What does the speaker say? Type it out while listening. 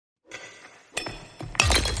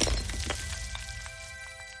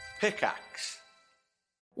Pickaxe.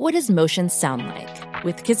 What does motion sound like?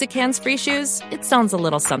 With Kizik Hands Free Shoes, it sounds a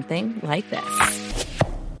little something like this.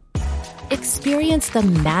 Experience the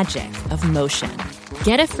magic of motion.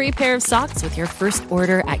 Get a free pair of socks with your first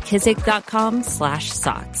order at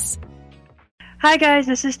kizik.com/socks. Hi guys,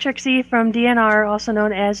 this is Trixie from DNR, also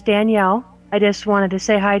known as Danielle. I just wanted to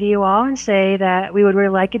say hi to you all and say that we would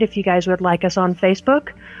really like it if you guys would like us on Facebook.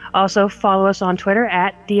 Also follow us on Twitter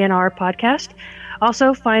at DNR Podcast.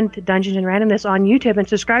 Also, find Dungeons & Randomness on YouTube and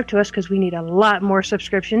subscribe to us because we need a lot more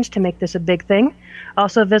subscriptions to make this a big thing.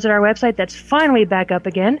 Also, visit our website that's finally back up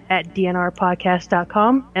again at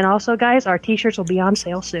dnrpodcast.com. And also, guys, our t-shirts will be on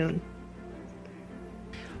sale soon.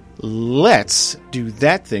 Let's do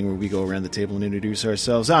that thing where we go around the table and introduce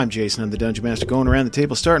ourselves. I'm Jason, I'm the Dungeon Master, going around the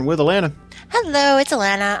table, starting with Alana. Hello, it's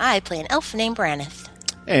Alana. I play an elf named Branith.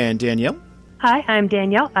 And Danielle. Hi, I'm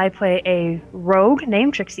Danielle. I play a rogue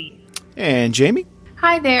named Trixie. And Jamie.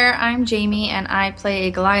 Hi there, I'm Jamie, and I play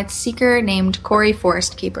a Goliath Seeker named Corey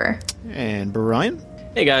Forestkeeper. And Brian.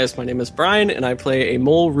 Hey guys, my name is Brian, and I play a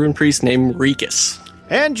mole rune priest named Rikus.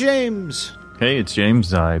 And James. Hey, it's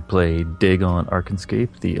James. I play Dagon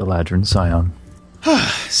Arkanscape, the Eladrin Scion.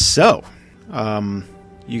 So,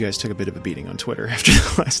 you guys took a bit of a beating on Twitter after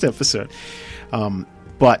the last episode.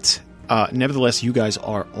 But nevertheless, you guys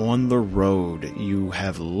are on the road. You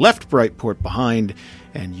have left Brightport behind,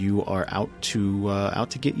 and you are out to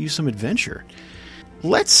get you some adventure.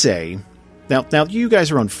 Let's say now you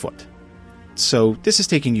guys are on foot, so this is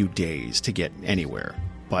taking you days to get anywhere.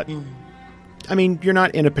 But I mean, you're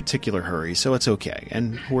not in a particular hurry, so it's okay.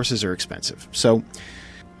 And horses are expensive. So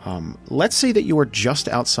let's say that you are just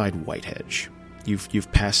outside Whitehedge.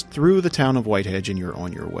 You've passed through the town of Whitehedge, and you're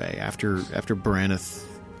on your way. After Branith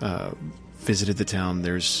visited the town,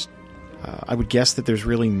 there's I would guess that there's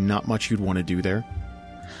really not much you'd want to do there.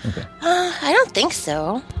 Okay. I don't think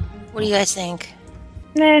so. What do you guys think?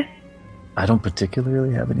 Nah. I don't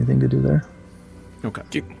particularly have anything to do there.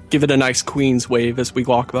 Okay. Give it a nice queen's wave as we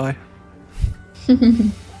walk by.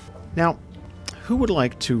 Now, who would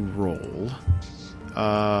like to roll?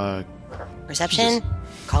 Perception?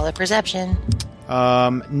 Call it perception.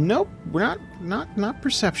 Nope. We're not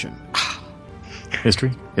perception.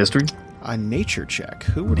 History? A nature check.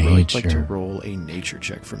 Who would really like to roll a nature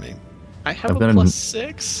check for me? I have a plus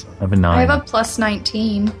 6. I have a 9. I have a plus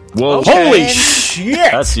 19. Whoa. Okay. Holy shit!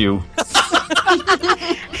 That's you.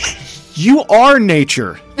 You are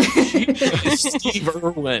nature. Steve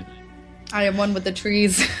Irwin. I am one with the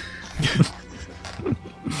trees.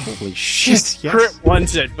 Holy shit! Yes. Crit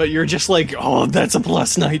wants it, but you're just like, oh, that's a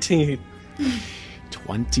plus 19.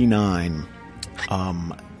 29.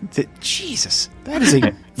 Jesus, that is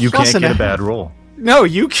a You plus can't and get a bad roll. No,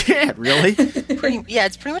 you can't really.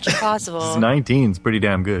 It's pretty much impossible. 19's pretty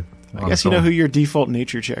damn good. I guess you know who your default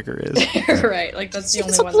nature checker is. Right, like that's the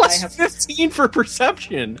It's only a one that I plus have. 15 for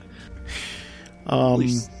perception.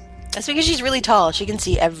 That's because she's really tall. She can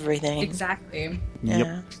see everything. Exactly.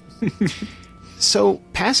 Yeah. So,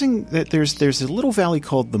 passing that, there's a little valley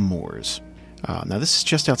called the Moors. Now, this is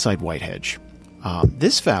just outside Whitehedge.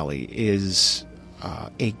 This valley is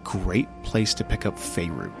a great place to pick up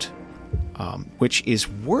Feyroot, which is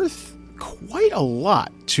worth quite a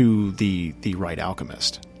lot to the right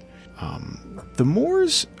alchemist. The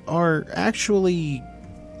Moors are actually...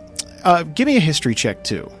 give me a history check,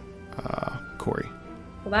 too, Corey.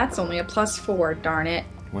 Well, that's only a plus 4, darn it.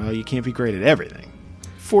 Well, you can't be great at everything.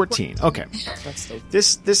 14. Okay.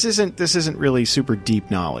 This isn't really super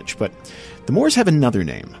deep knowledge, but the Moors have another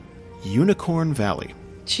name. Unicorn Valley.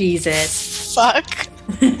 Jesus. Fuck.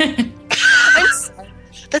 I'm sorry.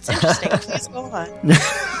 That's interesting. Please go on.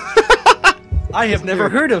 I have never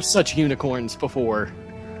heard of such unicorns before.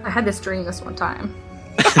 I had this dream this one time.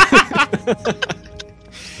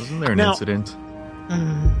 Wasn't there an incident?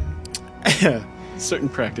 Certain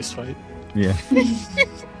practice fight. Yeah.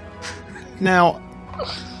 Now,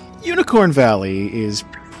 Unicorn Valley is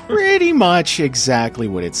pretty much exactly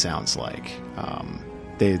what it sounds like.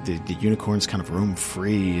 The unicorns kind of roam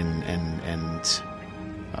free and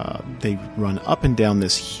they run up and down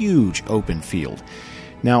this huge open field.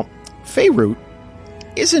 Now, Feyroot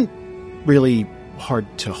isn't really hard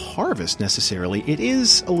to harvest necessarily. It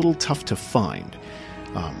is a little tough to find.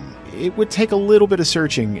 It would take a little bit of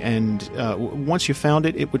searching, and once you found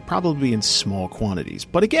it, it would probably be in small quantities.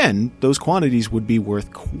 But again, those quantities would be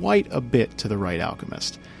worth quite a bit to the right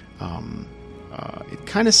alchemist. It's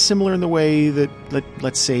kind of similar in the way that,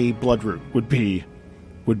 let's say, Bloodroot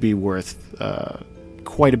would be worth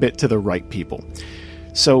quite a bit to the right people.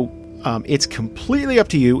 So it's completely up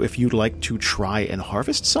to you if you'd like to try and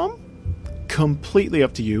harvest some. Completely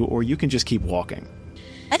up to you, or you can just keep walking.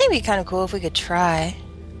 I think it'd be kind of cool if we could try.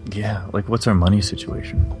 Yeah, like what's our money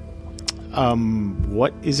situation?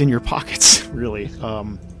 What is in your pockets, really?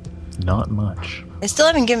 Not much. I still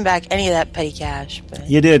haven't given back any of that petty cash, but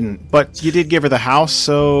You didn't, but you did give her the house,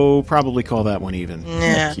 so probably call that one even.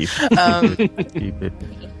 yeah. Keep it. Keep it.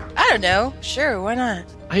 I don't know. Sure, why not?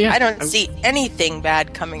 Yeah, I don't see anything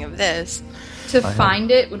bad coming of this. To find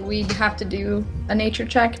it, would we have to do a nature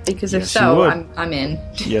check? Because if Yes, you so, would. I'm in.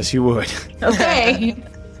 Yes, you would. Okay.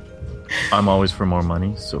 I'm always for more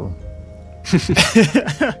money, so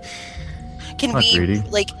Can Not we greedy.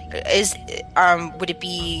 would it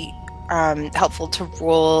be helpful to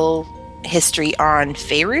roll history on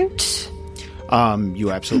Faerut?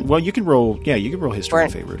 You absolutely. Well, you can roll. Yeah, you can roll history Or, in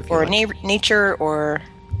favor if you or like. nature, or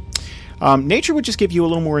Nature would just give you a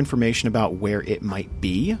little more information about where it might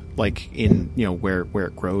be, like in where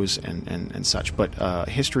it grows and such. But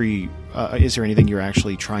history, is there anything you're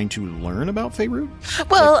actually trying to learn about Faerut?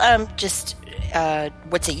 well, just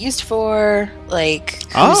what's it used for? Like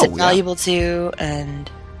who's Oh, it yeah. valuable to? And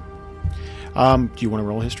Do you want to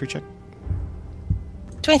roll a history check?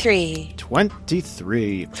 23.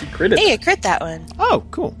 23. Crit it. Hey, I crit that one. Oh,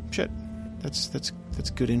 cool. Shit. That's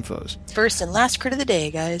good infos. First and last crit of the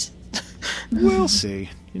day, guys. We'll see.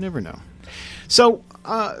 You never know. So,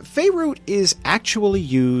 Faerut is actually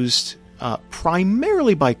used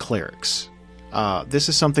primarily by clerics. This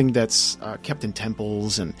is something that's kept in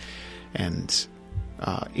temples, and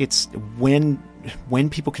it's when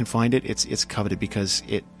people can find it, it's coveted because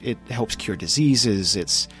it helps cure diseases.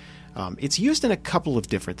 It's used in a couple of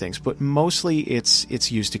different things, but mostly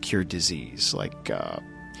it's used to cure disease, like.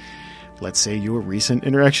 Let's say your recent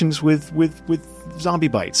interactions with zombie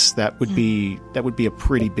bites. That would be a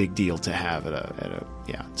pretty big deal to have at a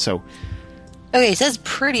yeah. So Okay, so that's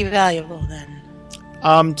pretty valuable then.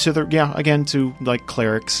 to like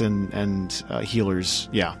clerics and healers,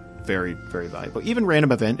 yeah, very very valuable. Even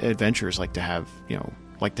random adventurers like to have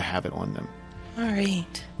it on them. All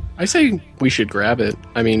right. I say we should grab it.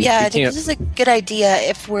 I mean, Yeah, we I think can't. this is a good idea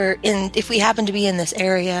if we happen to be in this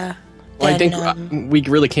area. Well, I then, think we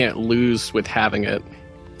really can't lose with having it.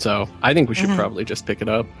 So I think we should Mm-hmm. pretty just pick it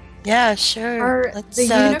up. yeah, sure. Are Let's, the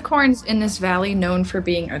unicorns in this valley known for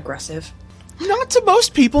being aggressive? Not to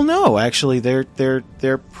most people, no. Actually, they're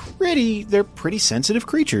pretty sensitive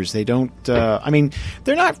creatures. They don't. I mean,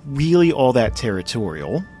 they're not really all that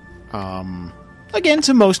territorial. Again,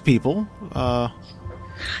 to most people,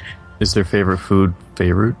 is their favorite food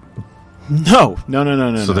Faerut? no.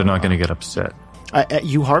 So they're not going to get upset.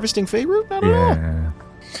 You harvesting Faerut? Not at all. Yeah.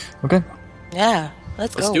 Okay. yeah,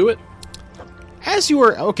 let's Let's go. do it. As you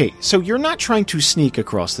are okay, so you're not trying to sneak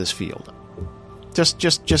across this field.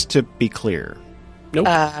 Just to be clear, Nope.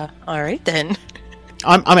 All right then.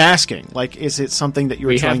 I'm asking. Like, is it something that you're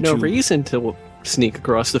We trying have no to? reason to sneak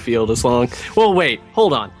across the field as long. Well, wait,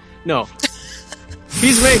 hold on. No.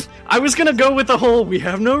 I was gonna go with the whole we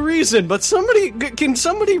have no reason, but can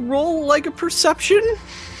somebody roll like a perception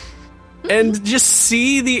and just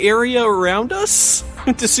see the area around us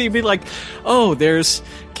to see, be like, oh, there's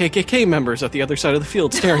KKK members at the other side of the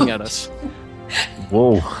field staring at us.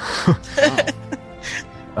 Whoa.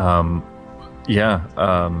 Yeah.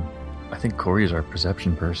 I think Corey's our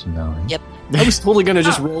perception person now. Eh? Yep. I was totally gonna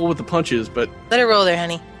just roll with the punches, but Let her roll there,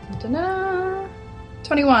 honey. Ta-da!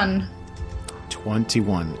 21.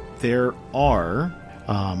 21. There are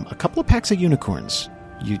a couple of packs of unicorns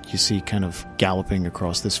you see kind of galloping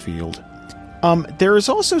across this field. There is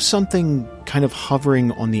also something kind of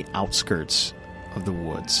hovering on the outskirts of the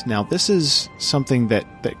woods. Now, this is something that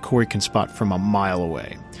Corey can spot from a mile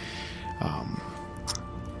away.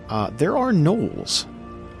 There are gnolls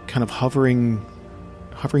kind of hovering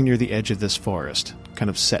near the edge of this forest, kind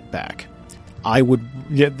of set back.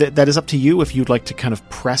 That is up to you if you'd like to kind of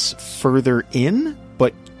press further in,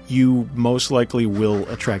 but you most likely will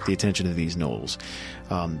attract the attention of these gnolls.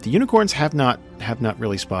 The unicorns have not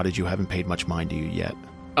really spotted you, haven't paid much mind to you yet.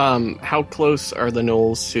 how close are the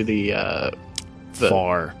gnolls to the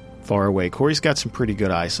Far away. Corey's got some pretty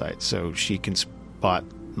good eyesight, so she can spot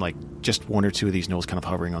like just one or two of these gnolls kind of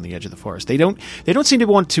hovering on the edge of the forest. They don't seem to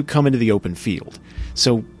want to come into the open field.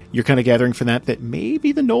 So you're kind of gathering from that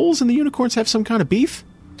maybe the gnolls and the unicorns have some kind of beef?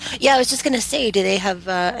 Yeah, I was just gonna say, do they have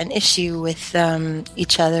an issue with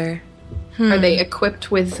each other? Are they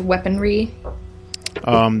equipped with weaponry?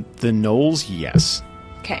 The gnolls, yes.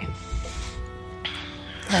 Okay.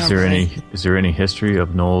 Is there any history of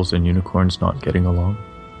gnolls and unicorns not getting along?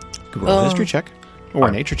 Good roll a history check or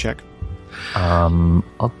a nature check. My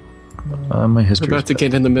We're history. about to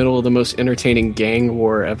get in the middle of the most entertaining gang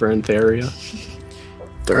war ever in Theria.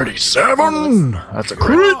 37. That's a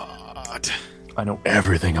crit. I know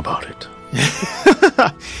everything about it.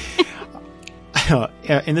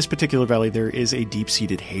 In this particular valley, there is a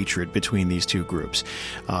deep-seated hatred between these two groups.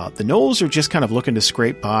 The Gnolls are just kind of looking to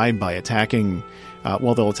scrape by attacking.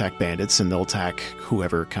 They'll attack bandits and they'll attack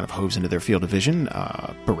whoever kind of hoves into their field of vision.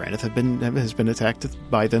 Baraneth has been attacked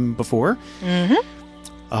by them before. Mm-hmm.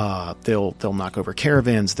 They'll knock over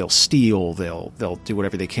caravans. They'll steal. They'll do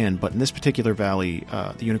whatever they can. But in this particular valley,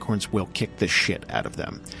 the unicorns will kick the shit out of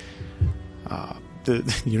them.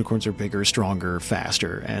 The unicorns are bigger, stronger,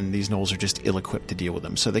 faster, and these gnolls are just ill-equipped to deal with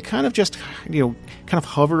them. So they kind of just, kind of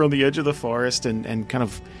hover on the edge of the forest and kind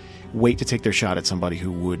of wait to take their shot at somebody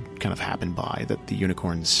who would kind of happen by that the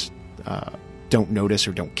unicorns don't notice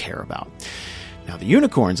or don't care about. Now, the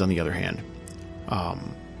unicorns, on the other hand,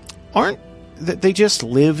 aren't. They just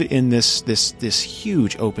live in this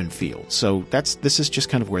huge open field. So this is just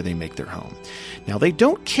kind of where they make their home. Now, they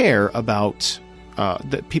don't care about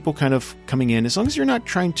the people kind of coming in, as long as you're not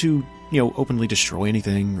trying to, openly destroy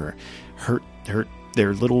anything or hurt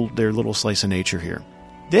their little slice of nature here.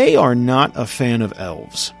 They are not a fan of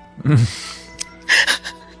elves.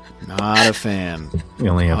 Not a fan. We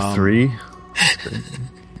only have 3.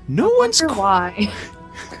 No one's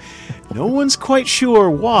quite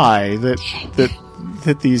sure why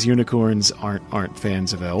that these unicorns aren't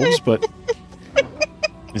fans of elves, but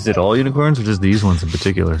is it all unicorns or just these ones in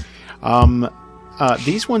particular?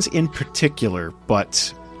 These ones in particular,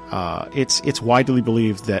 but it's widely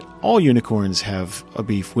believed that all unicorns have a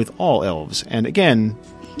beef with all elves, and again,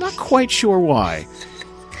 not quite sure why.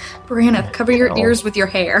 Baraneth, cover your ears with your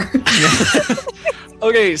hair.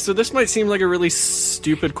 Okay, so this might seem like a really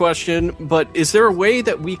stupid question, but is there a way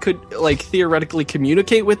that we could, theoretically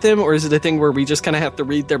communicate with them, or is it a thing where we just kind of have to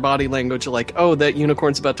read their body language, oh, that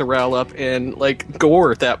unicorn's about to rile up and,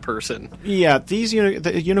 gore that person? Yeah,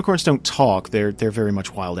 the unicorns don't talk. They're very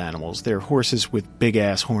much wild animals. They're horses with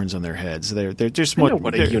big-ass horns on their heads. They're just I know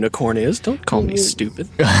what a unicorn is. Don't call me stupid.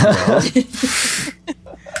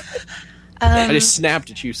 I just snapped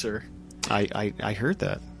at you, sir. I heard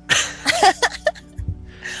that.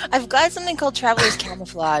 I've got something called Traveler's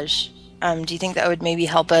Camouflage. Do you think that would maybe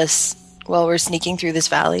help us while we're sneaking through this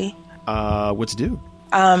valley? What's it do?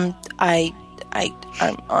 I'm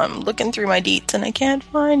looking through my deets and I can't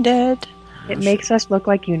find it. It makes us look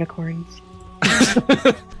like unicorns.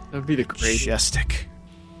 That would be the greatest. Majestic.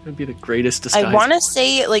 That would be the greatest disguise. I want to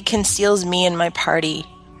say it conceals me and my party.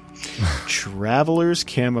 Traveler's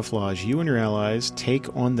Camouflage. You and your allies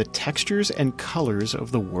take on the textures and colors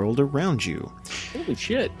of the world around you. Holy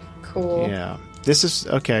shit. Cool. Yeah. This is,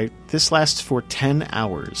 okay, this lasts for 10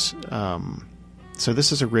 hours. So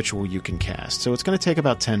this is a ritual you can cast. So it's going to take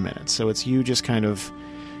about 10 minutes. So it's you just kind of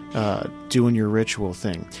doing your ritual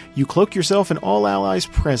thing. You cloak yourself and all allies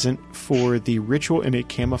present for the ritual in a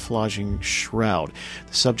camouflaging shroud.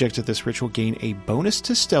 The subjects of this ritual gain a bonus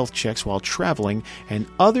to stealth checks while traveling, and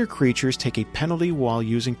other creatures take a penalty while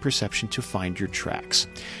using perception to find your tracks.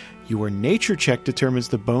 Your nature check determines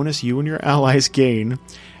the bonus you and your allies gain,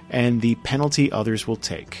 and the penalty others will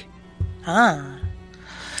take.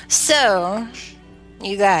 So,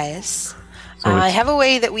 you guys, I have a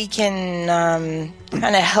way that we can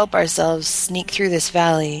kind of help ourselves sneak through this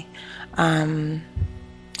valley.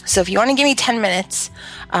 So if you want to give me 10 minutes,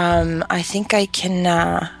 I think I can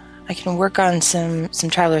work on some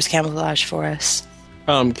Traveler's Camouflage for us.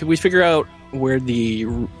 Can we figure out where the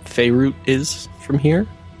Fey route is from here?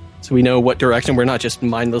 So we know what direction. We're not just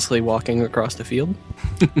mindlessly walking across the field.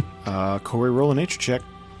 Corey, roll a nature check.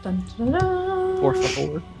 Dun, dun, dun. 4 for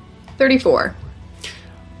 4. 34.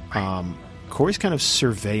 Corey's kind of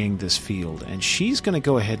surveying this field, and she's going to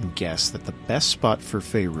go ahead and guess that the best spot for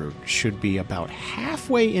Feyroot should be about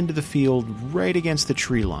halfway into the field, right against the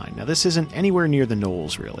tree line. Now, this isn't anywhere near the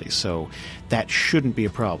knolls, really, so that shouldn't be a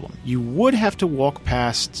problem. You would have to walk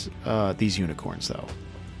past these unicorns, though.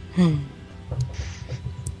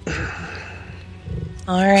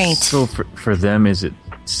 All right. So for them, is it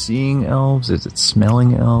seeing elves? Is it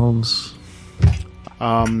smelling elves?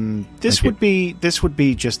 This would be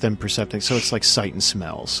just them percepting. So it's like sight and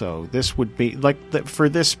smell. So this would be for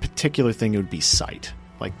this particular thing, it would be sight.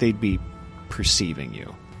 Like they'd be perceiving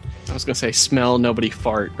you. I was gonna say smell, nobody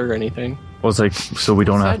fart or anything. Well, it's like so we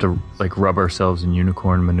don't have to rub ourselves in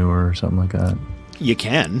unicorn manure or something like that. You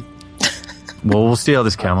can. Well, we'll see how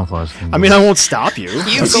this camouflage thing goes. I mean, I won't stop you.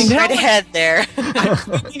 You go right ahead there.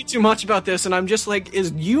 I need too much about this, and I'm just like,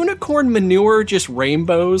 is unicorn manure just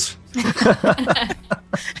rainbows?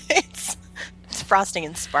 It's frosting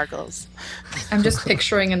and sparkles. I'm just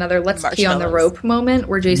picturing another let's pee on the rope moment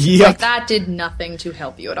where Jason's like, that did nothing to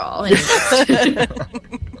help you at all.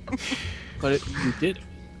 But you did.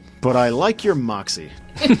 But I like your moxie.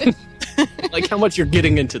 Like how much you're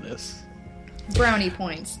getting into this. Brownie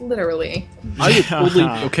points, literally. I would totally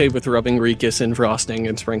be okay with rubbing Rikus in frosting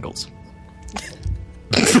and sprinkles.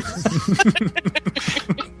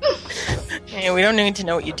 Hey, we don't need to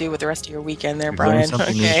know what you do with the rest of your weekend there, Learn Brian.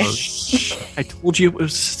 something new Okay. about- I told you it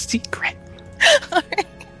was a secret.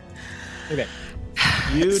 Okay.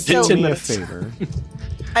 You So- do me a 10 minutes. favor.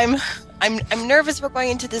 I'm nervous about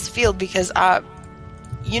going into this field because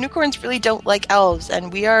unicorns really don't like elves,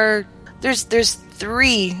 and there's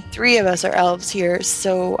three of us are elves here,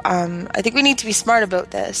 so I think we need to be smart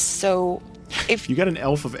about this. So You got an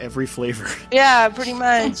elf of every flavor. yeah, pretty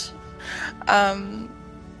much.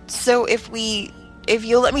 So if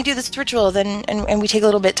you'll let me do this ritual, then and we take a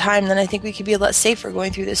little bit of time, then I think we could be a lot safer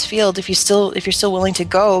going through this field. If you're still willing to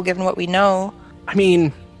go, given what we know. I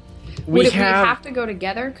mean, Would we have to go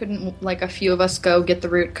together? Couldn't like a few of us go get the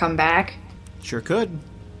root, come back? Sure could.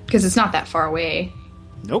 Because it's not that far away.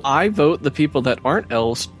 Nope. I vote the people that aren't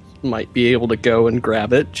elves might be able to go and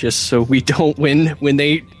grab it, just so we don't when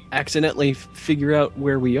they accidentally figure out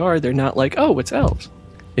where we are, they're not like, oh, it's elves.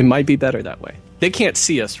 It might be better that way. They can't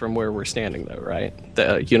see us from where we're standing, though, right?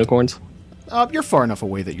 The unicorns? You're far enough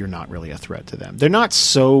away that you're not really a threat to them. They're not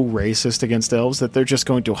so racist against elves that they're just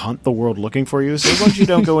going to hunt the world looking for you. So as long as you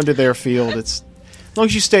don't go into their field, as long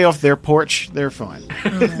as you stay off their porch, they're fine.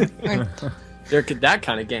 They're that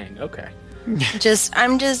kind of gang. Okay.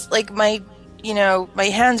 I'm just like my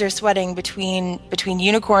hands are sweating between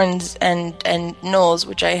unicorns and gnolls,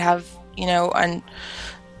 which I have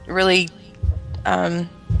really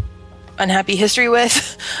unhappy history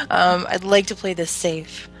with. I'd like to play this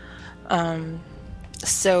safe.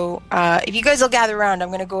 So if you guys will gather around, I'm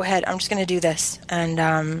going to go ahead. I'm just going to do this,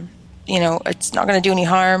 and it's not going to do any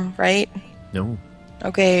harm, right? No.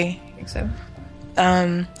 Okay. I think so.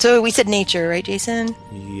 So we said nature, right, Jason?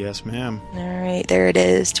 Yes, ma'am. All right, there it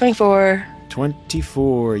is. 24.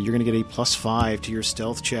 24. You're going to get a +5 to your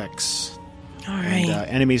stealth checks. All right. And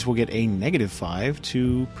enemies will get a -5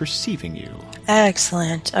 to perceiving you.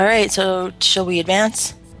 Excellent. All right, so shall we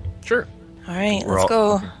advance? Sure. All right, let's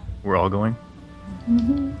go. We're all going?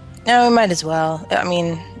 No, we might as well. I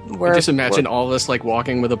mean, I just imagine all of us like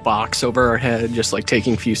walking with a box over our head, just like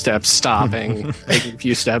taking a few steps, stopping, taking a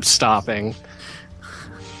few steps, stopping.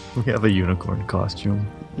 We have a unicorn costume.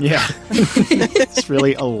 Yeah. It's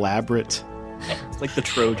really elaborate. Like the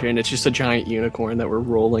Trojan, it's just a giant unicorn that we're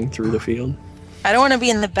rolling through the field. I don't want to be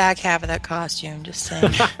in the back half of that costume, just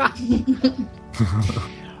saying.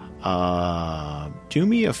 Do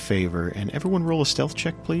me a favor and everyone roll a stealth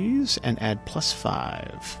check, please, and add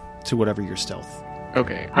 +5 to whatever your stealth.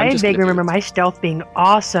 Okay. I vaguely remember my stealth being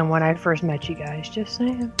awesome when I first met you guys. Just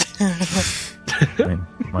saying.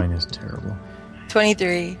 Mine is terrible.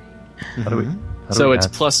 23. How do we? So it's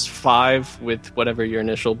 +5 with whatever your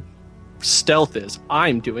initial stealth is.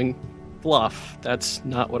 I'm doing bluff. That's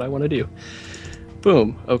not what I want to do.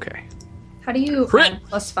 Boom. Okay. How do you Crit! add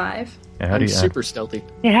 +5? Yeah, how do I'm you super stealthy.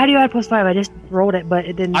 Yeah, how do you add +5? I just rolled it, but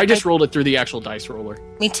it didn't. I just rolled it through the actual dice roller.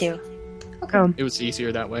 Me too. It was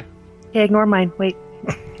easier that way. Okay, ignore mine. Wait.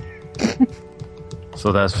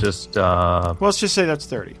 So that's just Well, let's just say that's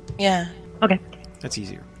 30. Yeah. Okay. That's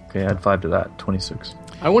easier. okay. Add 5 to that. 26.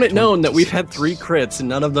 I want it known that we've had 3 crits and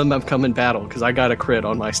none of them have come in battle because I got a crit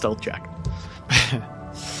on my stealth check.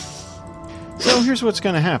 So here's what's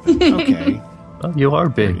going to happen. Okay. Oh, you are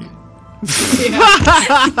big.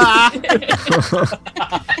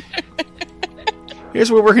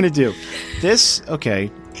 Here's what we're going to do. This,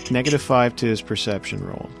 okay, -5 to his perception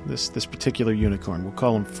roll. This particular unicorn, we'll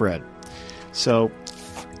call him Fred. So,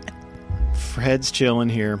 Fred's chilling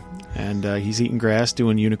here, and he's eating grass,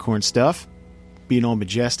 doing unicorn stuff, being all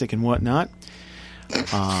majestic and whatnot.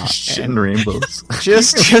 Shitting rainbows.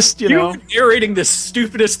 Just You're narrating the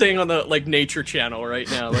stupidest thing on the nature channel right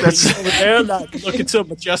now. Like, he's over there, looking so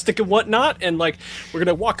majestic and whatnot, and we're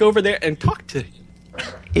gonna walk over there and talk to him.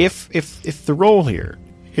 if the roll here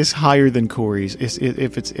is higher than Corey's,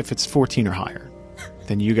 if it's 14 or higher,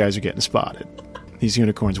 then you guys are getting spotted. These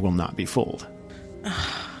unicorns will not be fooled.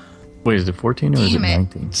 Wait, is it 14 or is it Damn it.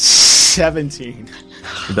 19? 17.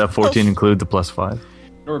 Did that 14 include the +5?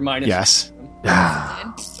 Or minus. Yes.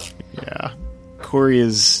 Yeah. Corey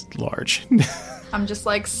is large. I'm just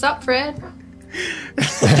like, sup, Fred?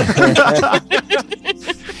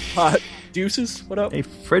 Deuces, what up? Hey,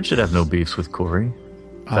 Fred should have no beefs with Corey.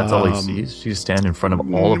 That's all he sees. She's standing in front of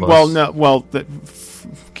all of us. Well, no. Well,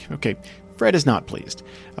 okay. Fred is not pleased.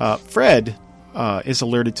 Fred is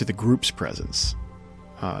alerted to the group's presence.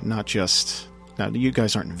 Not just... Now, you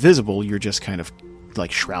guys aren't invisible. You're just kind of,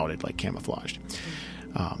 shrouded, camouflaged.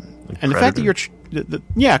 And the fact that you're,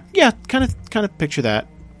 kind of picture that.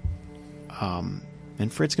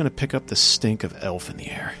 And Fred's going to pick up the stink of elf in the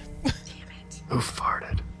air. Damn it! Who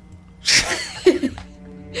farted?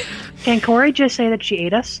 Can Corey just say that she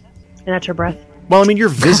ate us, and that's her breath? Well, I mean, you're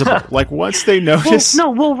visible. Like once they notice,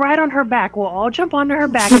 we'll ride on her back. We'll all jump onto her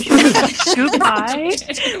back, and she'll just scoop by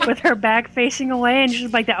with her back facing away, and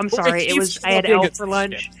she's like, "I'm sorry, I had elf for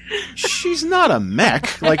lunch." She's not a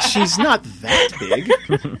mech. Like she's not that big.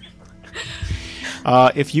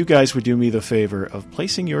 If you guys would do me the favor of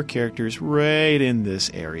placing your characters right in this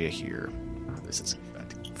area here,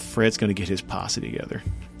 Fred's going to get his posse together.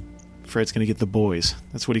 Fred's going to get the boys.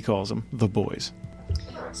 That's what he calls them, the boys.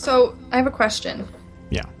 So, I have a question.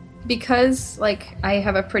 Yeah. Because, I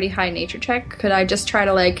have a pretty high nature check, could I just try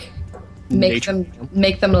to, make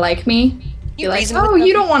them like me? Be like, oh,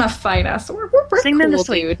 you don't want to fight us. We're Sing cool, them to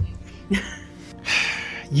sleep. dude.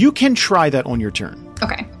 You can try that on your turn.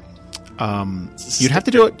 Okay. You'd have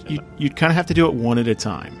to do it. You'd kind of have to do it one at a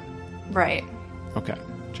time. Right. Okay.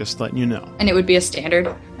 Just letting you know. And it would be a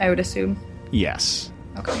standard, I would assume. Yes.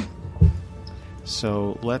 Okay.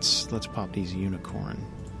 So let's pop these unicorns.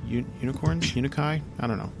 Unikai? I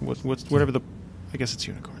don't know. Whatever the. I guess it's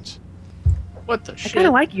unicorns. What the I shit? kind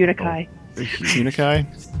of like Unikai. Unikai.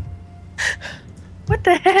 What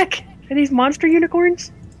the heck? Are these monster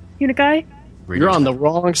unicorns? Unikai? You're on the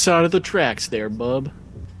wrong side of the tracks there, bub.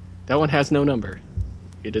 That one has no number.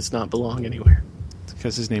 It does not belong anywhere. It's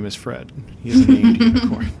because his name is Fred. He's a named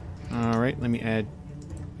unicorn. All right, let me add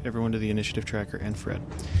everyone to the initiative tracker and Fred.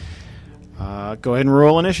 Go ahead and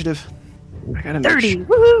roll initiative. I gotta 30.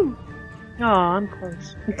 Woohoo! Oh, I'm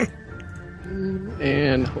close.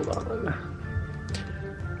 And hold on.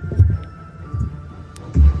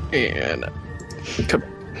 And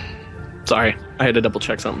sorry, I had to double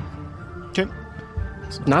check something. Okay.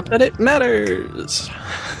 Not that it matters.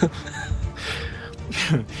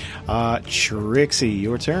 Trixie,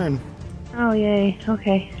 your turn. Oh, yay.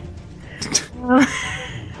 Okay.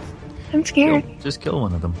 I'm scared. Just kill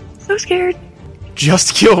one of them. So scared.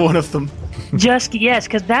 Just kill one of them. Yes,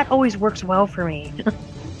 because that always works well for me.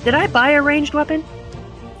 Did I buy a ranged weapon?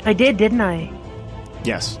 I did, didn't I?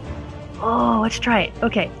 Yes. Oh, let's try it.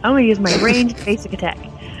 Okay, I'm gonna use my ranged basic attack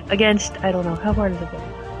against. I don't know how far does it go.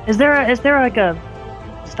 Is there like a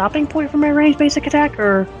stopping point for my ranged basic attack,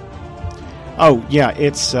 or? Oh yeah,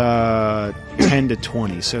 it's 10 to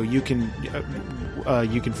 20. So you can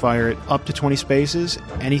fire it up to 20 spaces.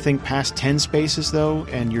 Anything past 10 spaces though,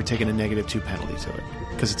 and you're taking a -2 penalty to it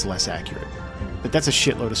because it's less accurate. But that's a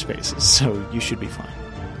shitload of spaces, so you should be fine.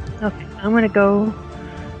 Okay, I'm gonna go.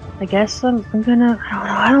 I guess I'm gonna. I don't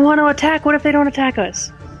know. I don't want to attack. What if they don't attack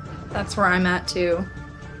us? That's where I'm at, too.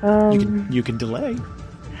 You can delay.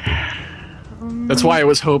 That's why I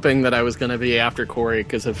was hoping that I was going to be after Corey,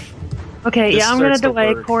 because if... Okay, this yeah, I'm gonna starts to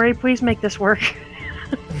delay. work. Corey, please make this work.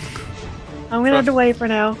 I'm gonna delay for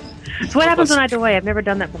now. So what happens when I delay? I've never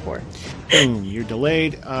done that before. Boom, you're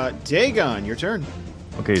delayed. Dagon, your turn.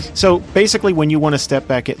 Okay. So basically, when you want to step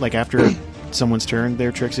back, after someone's turn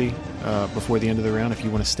there, Trixie, before the end of the round, if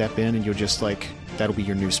you want to step in, and you'll just that'll be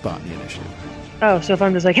your new spot in the initiative. Oh, so if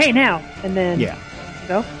I'm just like, hey, now, and then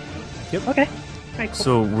go. Yep. Okay. All right, cool.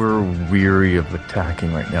 So we're weary of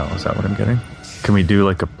attacking right now. Is that what I'm getting? Can we do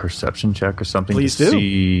a perception check or something Please to do.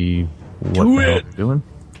 see what Do the hell it. we're doing?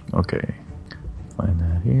 Okay. Find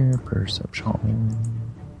that here. Perception.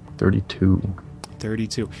 32.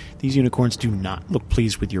 32. These unicorns do not look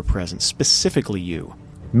pleased with your presence, specifically you.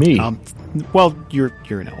 Me. Well, you're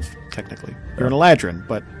an elf, technically. You're an Eladrin,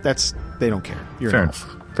 but they don't care. You're Fair an enough.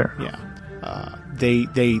 elf. Fair. Yeah.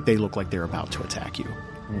 They look like they're about to attack you.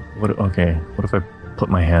 What if I put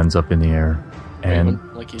my hands up in the air and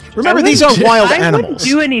Remember, these are wild I wouldn't animals.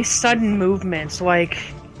 do any sudden movements,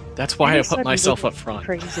 That's why I any put sudden myself up movements. front.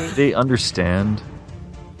 Crazy. they understand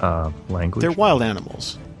language? They're wild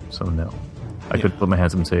animals. So no. I could put my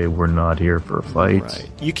hands up and say we're not here for a fight. Right.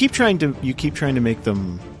 You keep trying to make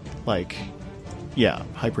them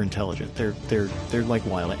hyper intelligent. They're like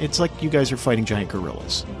wild. It's like you guys are fighting giant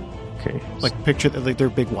gorillas. Okay. Picture they're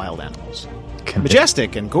big wild animals. Can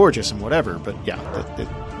Majestic and gorgeous and whatever, but yeah.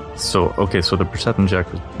 So the perception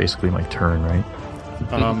check was basically my turn, right?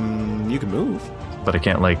 You can move. But I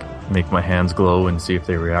can't make my hands glow and see if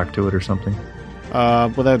they react to it or something. Well,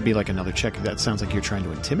 that would be another check. That sounds like you're trying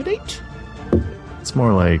to intimidate. It's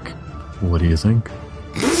more like, what do you think?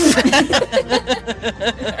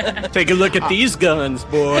 Take a look at these guns,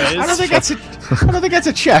 boys. I don't think that's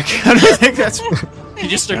a check. I don't think that's. He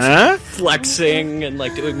just starts flexing and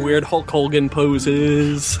doing weird Hulk Hogan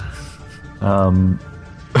poses. You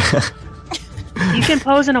can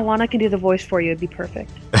pose and Alana can do the voice for you. It'd be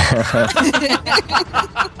perfect.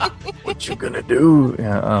 What you gonna do?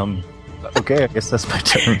 Yeah, okay, I guess that's my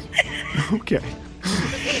turn. Okay.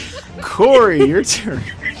 Corey, your turn.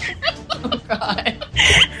 Oh God.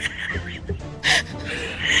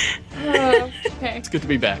 Okay. It's good to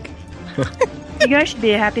be back. You guys should be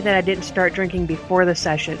happy that I didn't start drinking before the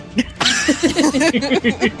session.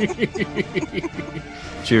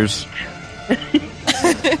 Cheers.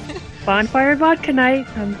 Bonfire vodka night.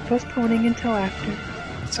 I'm postponing until after.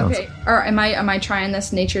 That sounds Okay. Or am I trying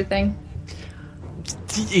this nature thing?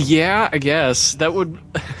 Yeah, I guess that would.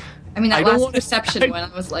 I mean, that I don't last wanna- perception when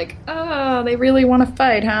I was like, oh, they really want to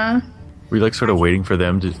fight, huh? Were you like sort of waiting for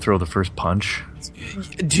them to throw the first punch?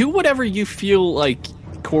 Do whatever you feel like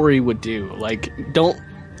Corey would do. Like, don't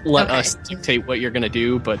let Okay. us dictate what you're gonna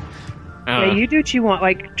do. But Yeah, you do what you want.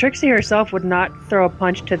 Like, Trixie herself would not throw a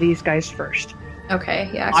punch to these guys first. Okay,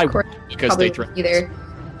 yeah. I Corey because probably they wouldn't either.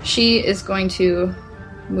 She is going to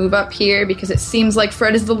move up here because it seems like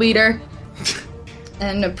Fred is the leader,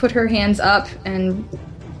 and put her hands up and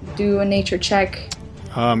do a nature check.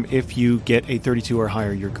 If you get a 32 or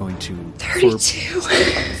higher, you're going to 32.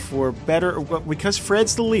 for better because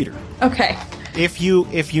Fred's the leader. Okay. If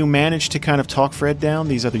you manage to kind of talk Fred down,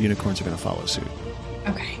 these other unicorns are going to follow suit.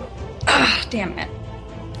 Okay. Ah, damn it.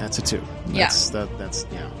 That's a 2. Yeah.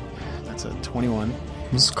 That's a 21.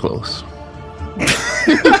 This is close.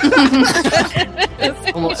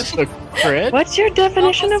 almost a crit. What's your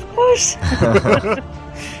definition of close?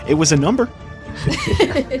 It was a number.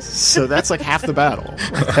 So that's like half the battle.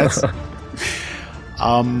 That's,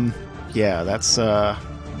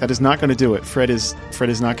 that is not going to do it. Fred is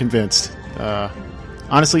not convinced.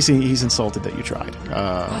 Honestly, he's insulted that you tried.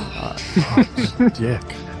 Dick.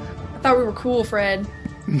 I thought we were cool, Fred.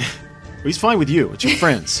 He's fine with you. It's your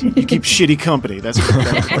friends. You keep shitty company. That's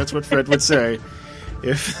what Fred would say.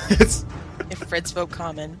 If Fred spoke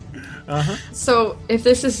common. So if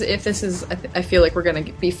this is, I feel like we're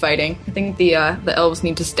gonna be fighting. I think the elves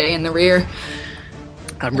need to stay in the rear.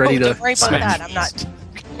 I'm ready to Don't worry about smash. that. I'm not.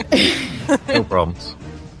 No problems.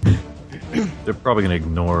 They're probably going to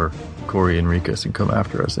ignore Corey and Rikus and come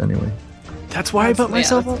after us anyway. That's why I put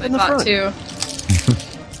myself that's up in the what I thought front.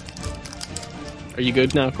 too. Are you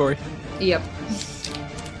good now, Corey? Yep.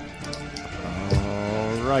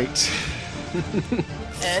 all right, And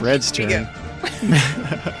Fred's here we turn. go.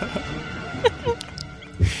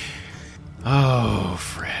 Oh,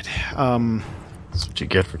 Fred. That's what you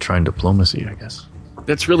get for trying diplomacy, I guess.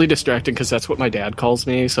 That's really distracting because that's what my dad calls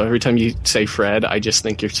me. So every time you say Fred, I just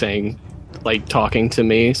think you're saying, like, talking to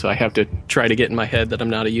me. So I have to try to get in my head that I'm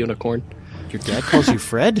not a unicorn. Your dad calls you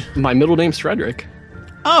Fred? My middle name's Frederick,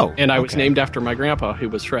 Oh, and I was okay. named after my grandpa, who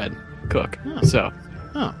was Fred Cook. Oh. So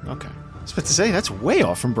Oh, okay. I was about to say that's way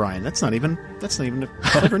off from Brian. That's not even a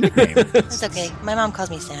clever nickname. It's okay. My mom calls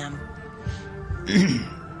me Sam.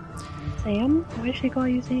 Sam? Why does she call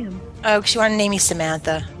you Sam? Oh, she wanted to name me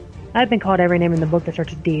Samantha. I've been called every name in the book that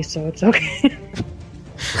starts with D, so it's okay.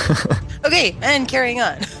 Okay, and carrying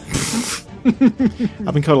on.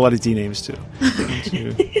 I've been called a lot of D names too.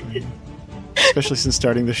 Especially since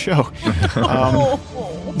starting the show.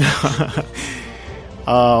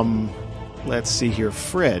 Let's see here.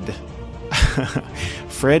 Fred.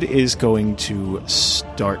 Fred is going to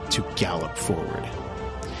start to gallop forward.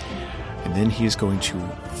 And then he is going to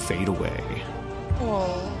fade away.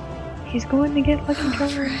 Oh. He's going to get Lucky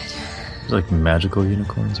Charms. There's like magical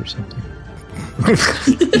unicorns or something.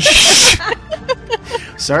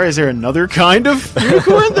 Sorry, is there another kind of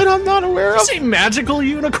unicorn that I'm not aware of? say magical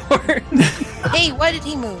unicorn. Hey, why did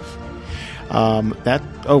he move?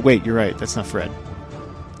 Oh, wait, you're right. That's not Fred.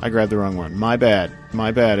 I grabbed the wrong one. My bad.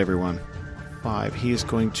 My bad, everyone. 5. He is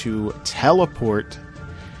going to teleport.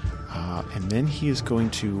 And then he is going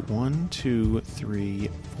to 1, 2, 3,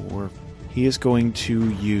 4. He is going to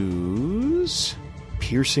use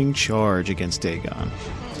Piercing Charge against Dagon.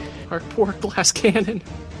 Our poor glass cannon.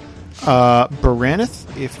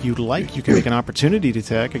 Baraneth, if you'd like, you can make an opportunity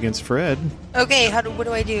attack against Fred. Okay, what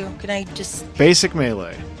do I do? Can I just Basic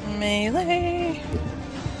melee. melee?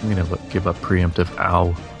 I'm going to give up preemptive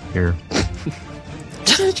ow here.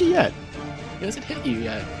 Hasn't hit you yet. He hasn't hit you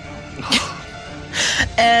yet.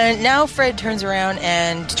 And now Fred turns around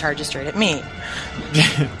and charges straight at me.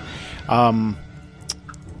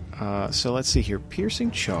 So let's see here.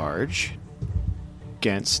 Piercing Charge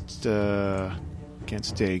against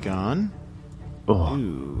Dagon. Oh,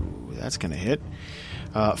 Ooh, that's going to hit.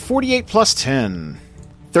 48 plus 10.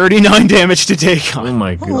 39 damage to Dagon. oh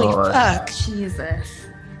my Holy god. fuck. Jesus.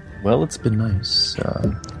 Well, it's been nice.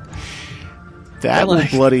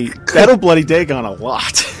 That'll bloody Dagon a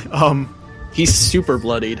lot. He's super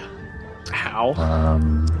bloodied. How?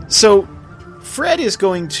 So, Fred is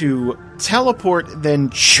going to teleport, then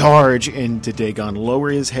charge into Dagon, lower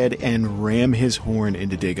his head, and ram his horn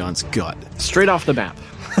into Dagon's gut. Straight off the map.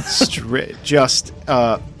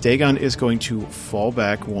 Dagon is going to fall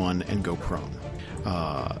back one and go prone.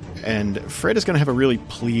 And Fred is going to have a really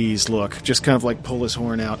pleased look, just kind of like pull his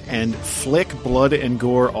horn out and flick blood and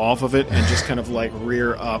gore off of it and just kind of like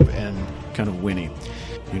rear up and kind of whinny.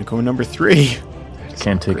 Unicorn number 3.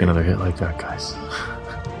 Can't take another hit like that, guys.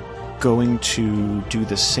 Going to do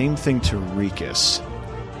the same thing to Rikus,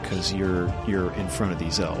 because you're in front of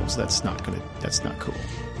these elves. That's not cool.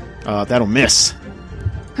 That'll miss.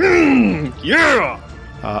 Yeah!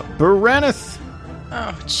 Baraneth.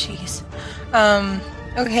 Oh, jeez.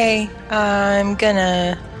 Okay, I'm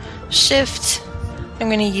gonna shift. I'm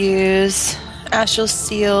gonna use Astral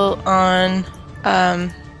Seal on,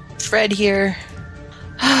 Fred here.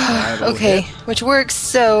 Okay, which works,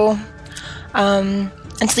 so,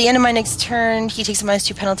 until the end of my next turn, he takes a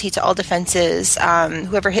 -2 penalty to all defenses.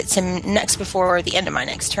 Whoever hits him next before the end of my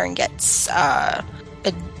next turn gets,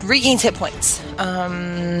 regains hit points.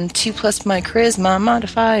 2 plus my charisma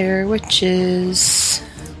modifier, which is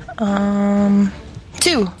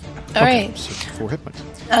 2. Alright. So 4 hit points.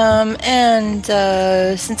 And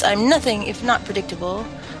since I'm nothing if not predictable,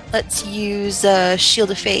 let's use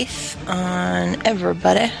Shield of Faith on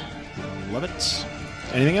everybody. Love it.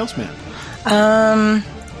 Anything else, man?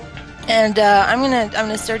 And I'm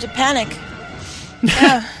gonna start to panic.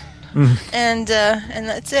 Yeah. And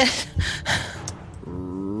that's it.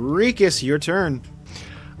 Rikus, your turn.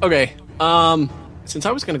 Okay, since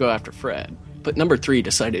I was going to go after Fred, but number 3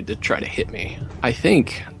 decided to try to hit me, I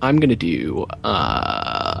think I'm going to do,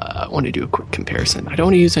 I want to do a quick comparison. I don't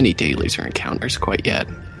want to use any dailies or encounters quite yet.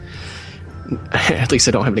 At least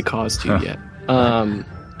I don't have any cause to yet. I'm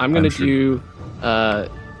going to do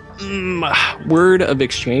Word of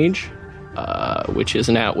Exchange, which is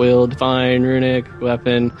an at-will, divine, runic,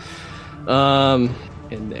 weapon. And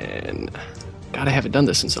then... God, I haven't done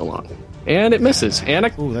this in so long. And it misses. And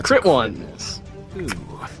a crit one. Ooh.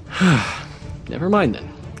 Never mind then.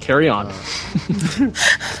 Carry on.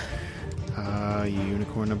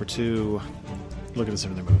 Unicorn number 2. Look at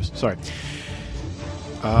some of their moves. Sorry.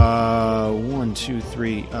 1, 2,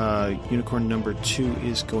 3. Unicorn number 2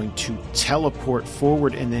 is going to teleport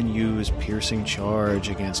forward and then use Piercing Charge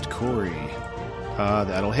against Corey.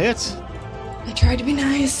 That'll hit. I tried to be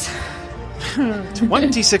nice.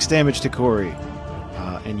 26 damage to Corey.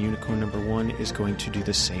 And Unicorn number 1 is going to do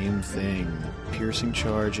the same thing. Piercing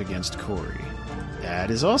Charge against Corey.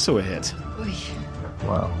 That is also a hit.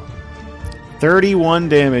 Wow. 31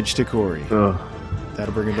 damage to Corey. Ugh.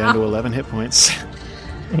 That'll bring him down to 11 hit points.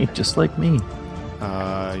 Hey, just like me.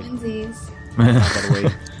 By Twinsies.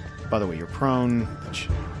 the way, you're prone.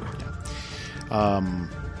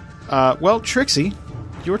 Well, Trixie,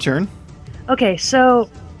 your turn. Okay, so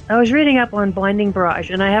I was reading up on Blinding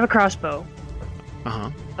Barrage, and I have a crossbow.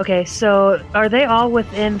 Uh-huh. Okay, so are they all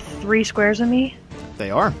within 3 squares of me?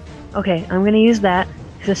 They are. Okay, I'm going to use that.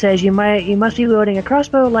 So it says you must be loading a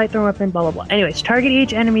crossbow, light throw weapon, blah blah blah. Anyways, target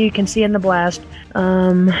each enemy you can see in the blast,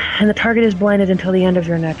 and the target is blinded until the end of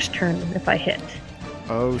your next turn if I hit.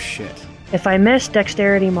 Oh, shit. If I miss,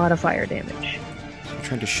 dexterity modifier damage. So you're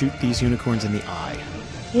trying to shoot these unicorns in the eye.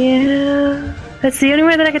 Yeah, that's the only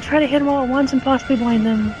way that I could try to hit them all at once and possibly blind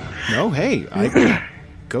them. No, hey,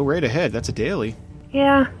 go right ahead. That's a daily.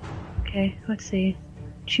 Yeah. Okay, let's see.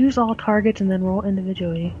 Choose all targets and then roll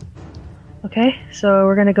individually. Okay, so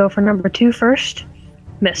we're gonna go for number 2 first.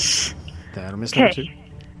 Miss. That'll miss number 2.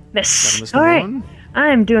 Miss. That'll miss number Alright. 1.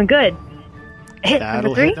 I'm doing good. Hit That'll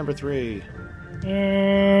number 3. hit number 3.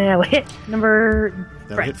 And I will hit number...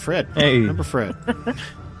 That'll hit Fred. Hey. Number Fred.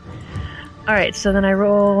 Alright, so then I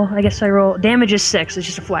roll... Damage is 6. It's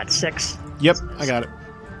just a flat 6. Yep, I got it.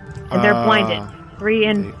 And they're blinded. 3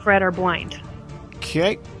 and Fred are blind.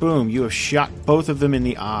 Okay, boom. You have shot both of them in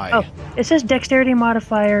the eye. Oh, it says dexterity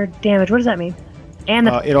modifier damage. What does that mean? And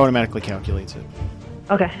the... It automatically calculates it.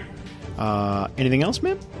 Okay. Anything else,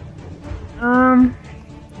 ma'am?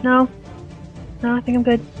 No. No, I think I'm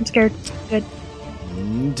good. I'm scared. Good.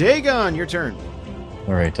 Dagon, your turn.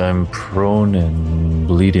 Alright, I'm prone and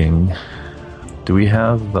bleeding. Do we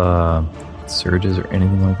have surges or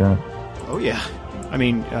anything like that? Oh, yeah. I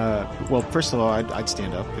mean, well, first of all, I'd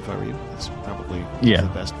stand up if I were you. That's probably the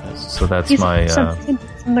best bet. So that's He's my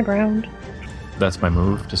on the ground. that's my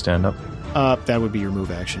move to stand up. That would be your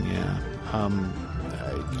move action, yeah.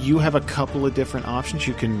 You have a couple of different options.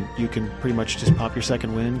 You can pretty much just pop your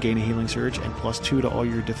second wind, gain a healing surge, and +2 to all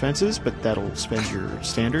your defenses, but that'll spend your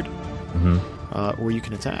standard. Mm-hmm. Or you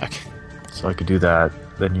can attack. So I could do that,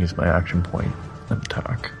 then use my action point and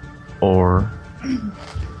attack. Or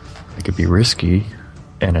I could be risky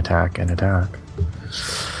and attack.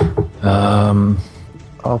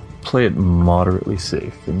 I'll play it moderately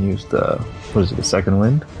safe and use the second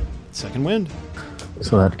wind? Second wind.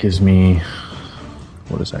 So that gives me...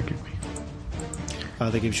 What does that give me?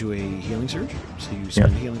 That gives you a healing surge. So you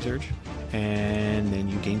spend a healing surge. And then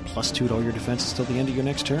you gain +2 to all your defenses till the end of your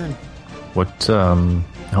next turn. What,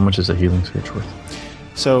 how much is a healing surge worth?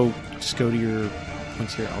 So just go to your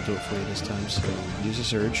points here. I'll do it for you this time. So use a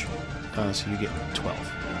surge. So you get 12.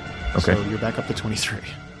 Okay. So you're back up to 23.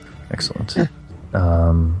 Excellent.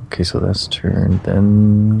 Okay, so that's turn.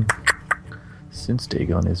 Then, since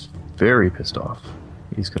Dagon is very pissed off,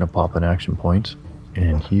 he's going to pop an action point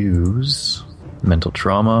and use Mental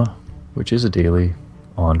Trauma, which is a daily,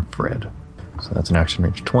 on Fred. So that's an action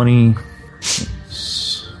range 20.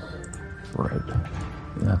 It's Fred.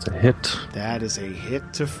 And that's a hit. That is a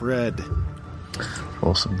hit to Fred.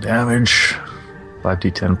 Roll some damage.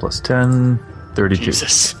 5d10 plus 10. 32.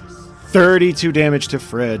 Jesus. 32 damage to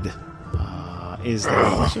Fred. Is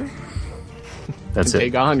that closer? That's it.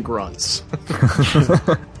 Dagon grunts.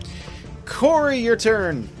 Corey, your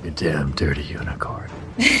turn. You damn dirty unicorn.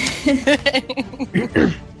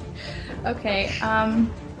 Okay,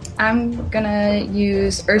 I'm gonna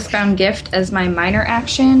use Earthbound Gift as my minor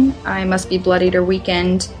action. I must be Bloodied or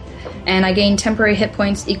weakened, and I gain temporary hit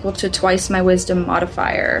points equal to twice my Wisdom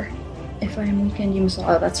modifier. If I am weakened, you must...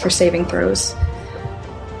 Oh, that's for saving throws.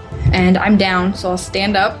 And I'm down, so I'll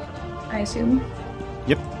stand up, I assume.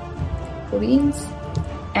 Yep. Please.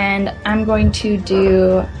 And I'm going to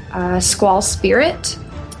do Squall Spirit.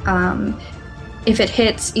 If it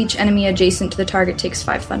hits, each enemy adjacent to the target takes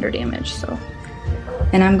 5 thunder damage.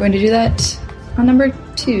 And I'm going to do that on number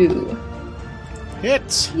 2.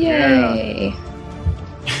 Hit! Yay!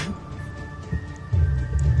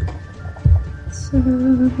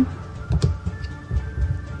 So...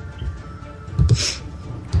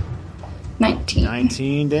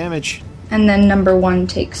 19 damage. And then number 1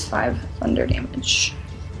 takes 5 thunder damage.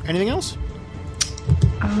 Anything else?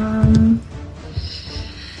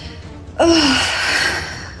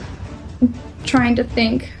 Trying to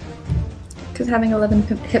think, because having 11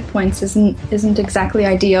 hit points isn't exactly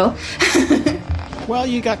ideal. Well,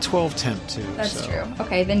 you got 12 temp too. That's true.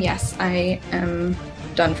 Okay, then yes, I am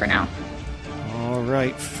done for now. All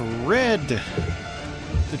right, Fred,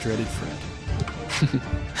 the dreaded Fred.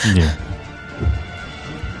 Yeah.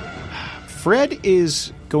 Fred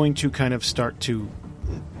is going to kind of start to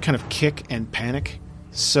kind of kick and panic.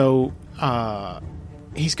 So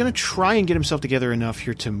he's going to try and get himself together enough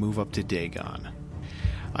here to move up to Dagon.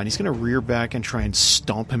 And he's going to rear back and try and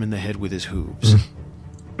stomp him in the head with his hooves.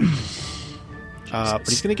 But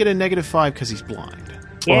he's going to get a -5 because he's blind.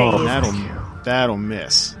 Yeah, That'll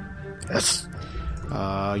miss. Yes.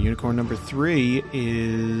 Unicorn number 3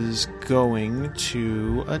 is going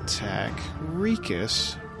to attack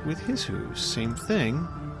Rikus with his hooves. Same thing.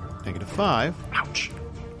 -5. Ouch.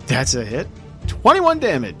 That's a hit. 21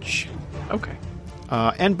 damage. Okay.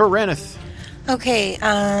 And Baraneth. Okay,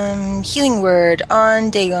 healing word on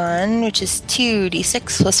Dagon, which is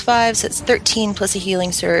 2d6 plus 5, so it's 13 plus a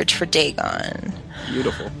healing surge for Dagon.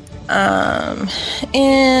 Beautiful.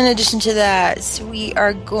 In addition to that, we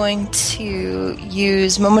are going to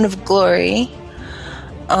use Moment of Glory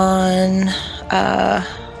on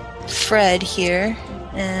Fred here,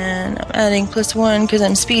 and I'm adding +1 because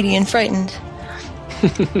I'm speedy and frightened.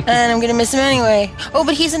 And I'm going to miss him anyway. Oh,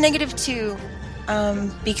 but he's a -2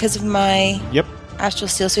 because of my Astral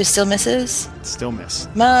Steel, so he still misses? Still miss.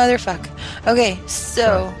 Motherfuck. Okay,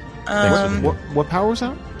 so... What power was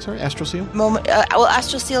that? Sorry, Astral Seal?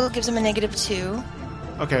 Astral Seal gives him a -2.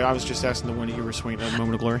 Okay, I was just asking the one that you were swinging at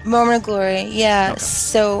Moment of Glory. Moment of Glory, yeah. Okay.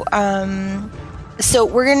 So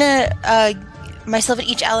we're gonna myself and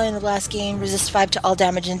each ally in the last game resist 5 to all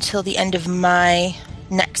damage until the end of my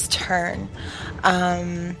next turn.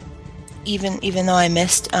 Even though I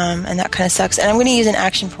missed, and that kind of sucks. And I'm going to use an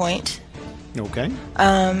action point. Okay.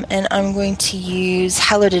 And I'm going to use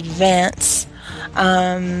Hallowed Advance.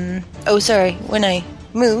 When I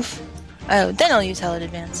move. Oh, then I'll use Hallowed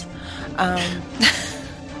Advance.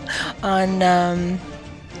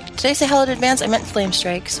 Did I say Hallowed Advance? I meant Flame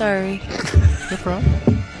Strike. Sorry. No problem.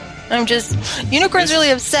 Unicorns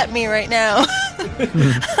really upset me right now.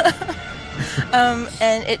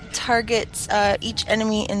 And it targets each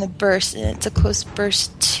enemy in the burst, and it's a close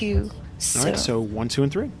burst too. All right, so 1, 2,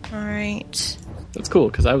 and 3. All right. That's cool,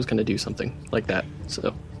 because I was going to do something like that.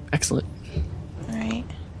 So, excellent. All right.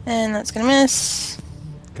 And that's going to miss.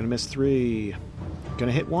 Going to miss 3. Going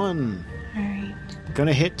to hit 1. All right. Going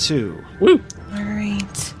to hit 2. Woo! All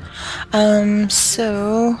right.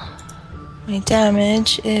 So my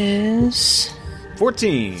damage is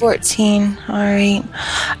 14. 14. All right.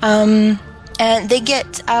 And they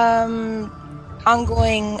get ongoing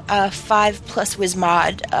 5 plus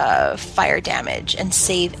Wismod fire damage and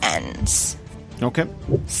save ends. Okay.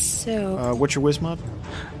 So What's your Wismod?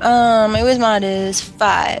 my Wismod is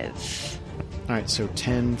 5 All right, so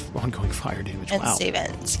 10 ongoing fire damage. and Wow. save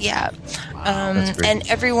ends. Yeah. that's great. And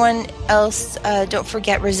everyone else, don't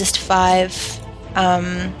forget resist 5.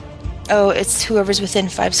 It's whoever's within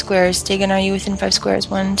 5 squares. Dagon, are you within 5 squares?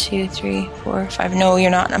 1, 2, 3, 4, 5. No, you're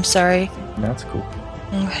not. I'm sorry. That's cool.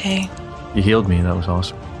 Okay. You healed me. That was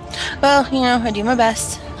awesome. Well, I do my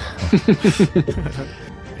best.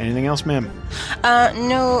 Anything else, ma'am?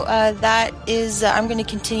 No, that is. I'm going to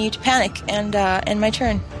continue to panic and end my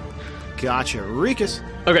turn. Gotcha. Rikus.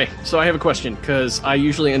 Okay, so I have a question, because I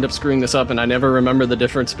usually end up screwing this up, and I never remember the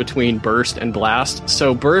difference between burst and blast.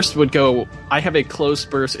 So burst would go... I have a close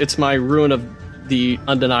burst. It's my Ruin of the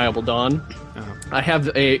Undeniable Dawn. I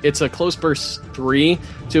have it's a close burst 3,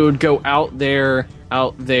 so it would go out there,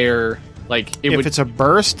 like... If it's a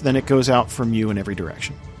burst, then it goes out from you in every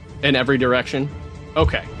direction. In every direction?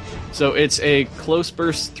 Okay. So it's a close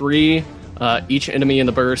burst 3, each enemy in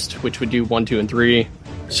the burst, which would do 1, 2, and 3.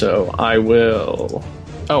 So I will...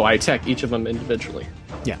 Oh, I attack each of them individually.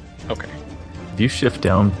 Yeah. Okay. If you shift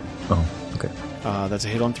down... Oh, okay. That's a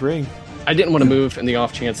hit on 3. I didn't want to move in the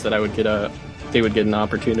off chance that they would get an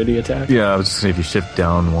opportunity attack. Yeah, I was just saying if you shift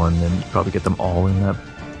down 1, then you probably get them all in that,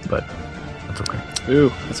 but that's okay. Ooh.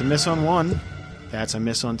 That's a miss on 1. That's a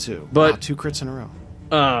miss on 2. But- Wow, 2 crits in a row.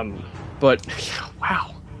 But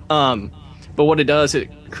wow. But what it does, it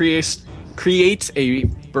creates a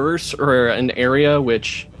burst or an area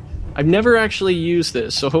which I've never actually used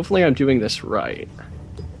this, so hopefully I'm doing this right.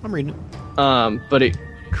 I'm reading it. But it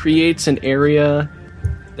creates an area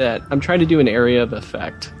that I'm trying to do an area of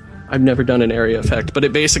effect. I've never done an area effect, but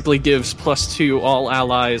it basically gives +2 all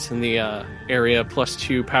allies in the area,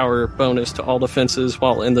 +2 power bonus to all defenses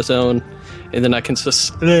while in the zone, and then I can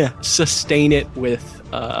sustain it with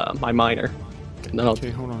my minor. And then I'll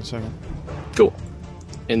Okay, hold on a second. cool.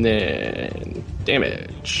 And then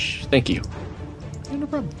damage. Thank you. Yeah, no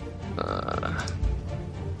problem.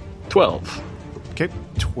 12. Okay,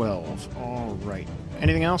 12. All right.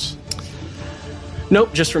 Anything else?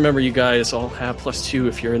 Nope. Just remember, you guys all have +2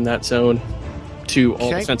 if you're in that zone to all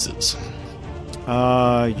Okay. defenses.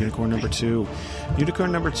 Unicorn number 2.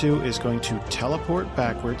 Unicorn number 2 is going to teleport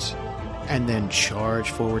backwards and then charge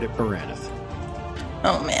forward at Baraneth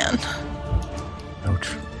Oh man. Ouch.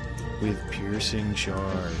 with piercing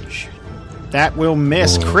charge. That will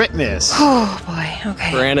miss. Oh. Crit miss. Oh boy.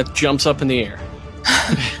 Okay. Baraneth jumps up in the air.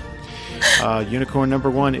 Unicorn number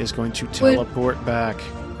 1 is going to teleport back.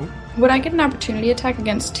 Would I get an opportunity attack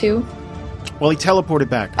against 2? Well, he teleported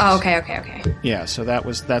back. Oh, okay. Yeah, so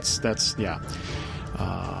that's yeah.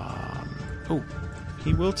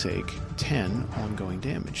 He will take 10 ongoing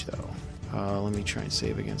damage, though. Let me try and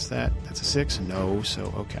save against that. That's a 6. No,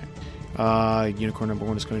 so okay. Unicorn number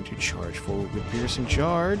 1 is going to charge forward with piercing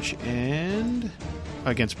charge and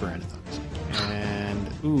against Baraneth, obviously. And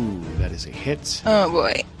that is a hit. Oh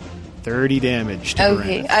boy. 30 damage to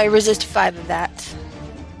Okay. Baraneth. I resist 5 of that.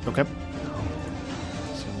 Okay. So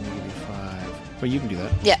let me give you 5. Well, you can do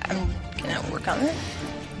that. Yeah, I'm gonna work on it.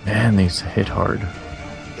 Man, these hit hard.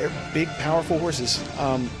 They're big, powerful horses.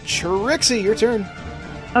 Trixie, your turn.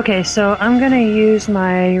 Okay, so I'm gonna use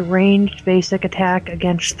my ranged basic attack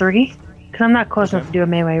against 3. Because I'm not close enough to do a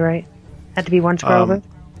melee, right? Had to be 1 square over.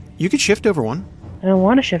 You could shift over 1. I don't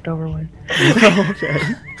want to shift over 1.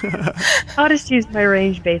 Okay. I'll just use my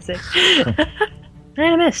ranged basic. And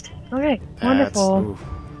I missed. Okay, wonderful.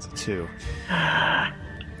 That's a 2.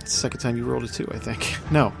 It's the second time you rolled a 2, I think.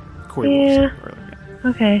 No, Corey Yeah. rolled a 2 earlier.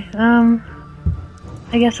 Okay,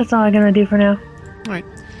 I guess that's all I'm gonna do for now. All right.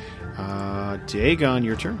 Dagon,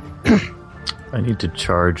 your turn. I need to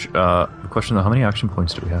charge. The question though, how many action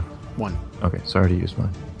points do we have? 1. Okay, so I already used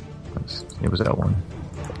mine. It was at 1.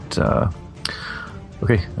 But,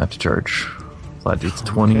 okay, I have to charge. Flat it's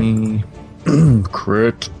 20.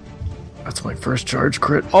 Crit. That's my first charge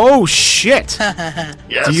crit. Oh, shit!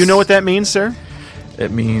 Yes. Do you know what that means, sir?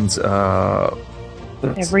 It means,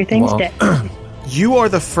 Everything's well, dead. You are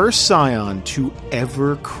the first Scion to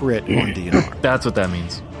ever crit on DNR. That's what that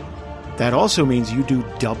means. That also means you do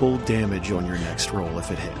double damage on your next roll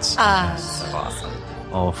if it hits. So awesome.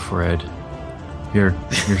 Oh, Fred. You're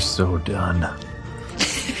so done.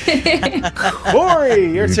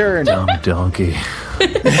 Corey, your turn. Dumb donkey.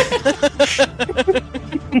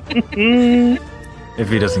 If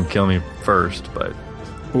he doesn't kill me first, but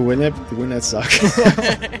Well, wouldn't that suck?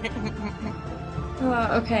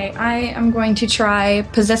 Okay, I am going to try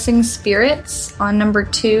Possessing Spirits on number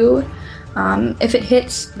 2. If it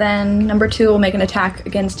hits, then number 2 will make an attack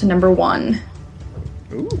against number 1.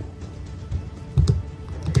 Ooh.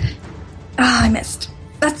 I missed.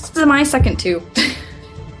 That's my second 2.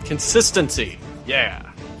 Consistency.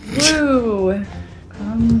 Yeah. Woo!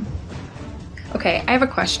 Okay, I have a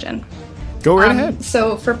question. Go right ahead.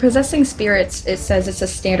 So for Possessing Spirits, it says it's a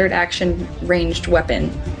standard action ranged weapon.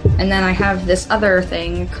 And then I have this other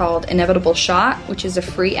thing called Inevitable Shot, which is a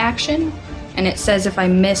free action. And it says if I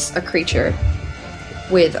miss a creature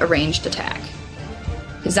with a ranged attack.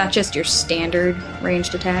 Is that just your standard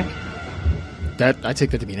ranged attack? I take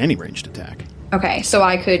that to mean any ranged attack. Okay, so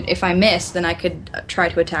I could, if I miss, then I could try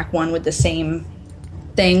to attack one with the same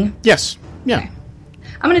thing? Yes. Yeah. Okay.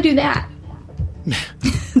 I'm gonna do that.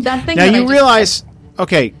 That thing. Now that you realize.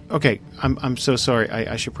 Okay. I'm so sorry.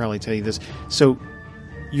 I should probably tell you this. So,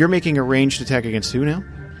 you're making a ranged attack against who now?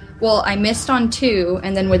 Well, I missed on 2,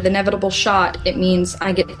 and then with the Inevitable Shot, it means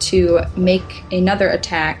I get to make another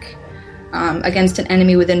attack against an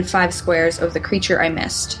enemy within 5 squares of the creature I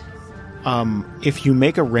missed. If you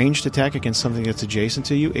make a ranged attack against something that's adjacent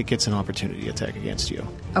to you, it gets an opportunity attack against you.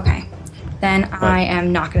 Okay. Then I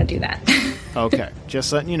am not going to do that. Okay.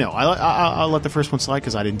 Just letting you know. I'll let the first one slide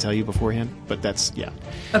because I didn't tell you beforehand, but that's, yeah.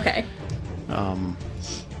 Okay.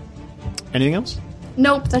 Anything else?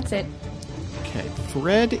 Nope, that's it. Okay.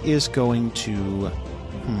 Fred is going to...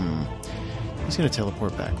 He's going to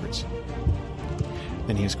teleport backwards.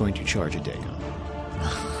 Then he's going to charge a Dagon.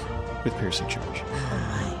 With piercing charge.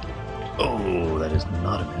 Oh, that is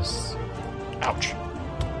not a miss. Ouch.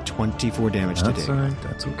 24 damage to That's Dagon. alright,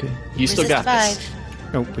 that's okay. You still got Resist this. 5.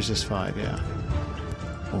 Oh, resist 5, yeah.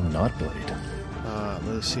 Oh, not bloodied.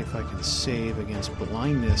 Let's see if I can save against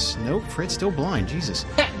blindness. Nope, Fred's still blind. Jesus.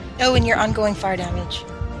 Oh, and your ongoing fire damage.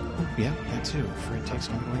 Oh, yeah, that too. Fred takes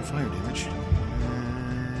ongoing fire damage.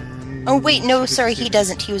 Oh, wait, no, sorry, he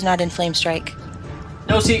doesn't. He was not in Flame Strike.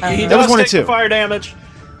 No, see, he That was does 1 and take the 2. fire damage.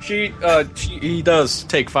 He does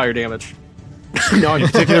take fire damage. No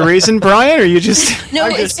particular reason, Brian, or you just... No,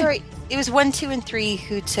 I'm just- sorry. It was 1, 2, and 3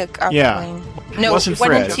 who took Yeah. ongoing. No, Wasn't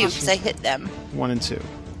 1 and Fred. 2, because I hit them. 1 and 2.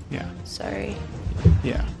 Yeah, Sorry.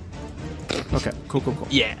 yeah. Okay, cool.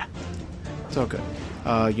 Yeah. It's all good.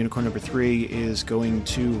 Unicorn number 3 is going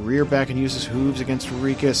to rear back and use his hooves against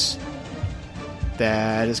Rikus.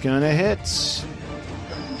 That is going to hit.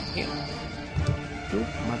 Oop,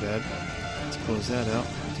 my bad. Let's close that out.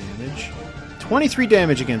 Damage. 23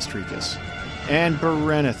 damage against Rikus. And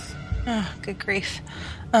Berenith. Oh, good grief.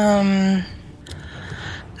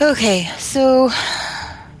 Okay, so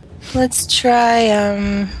let's try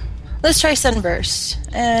Sunburst.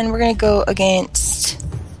 And we're gonna go against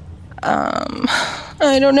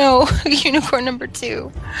I don't know, Unicorn number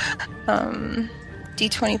 2.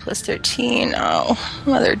 D20 plus 13. Oh,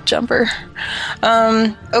 mother jumper.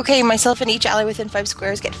 Okay, myself and each ally within 5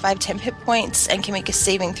 squares get 5 temp hit points and can make a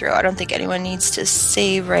saving throw. I don't think anyone needs to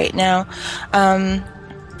save right now. I'm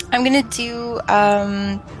gonna do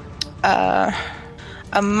a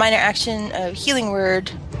minor action of Healing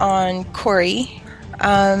Word on Corey.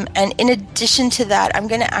 And in addition to that, I'm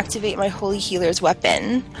gonna activate my Holy Healer's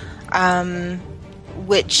weapon,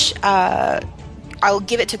 which I'll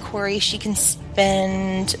give it to Corey. She can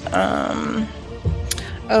spend...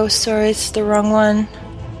 oh, sorry, it's the wrong one.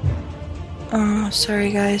 Oh,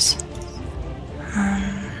 sorry, guys.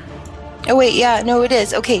 Oh, wait, yeah, no, it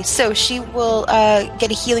is. Okay, so she will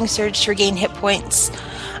get a healing surge to regain hit points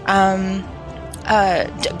and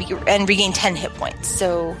regain 10 hit points.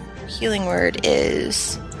 So Healing Word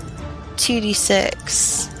is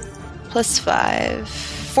 2d6 plus 5,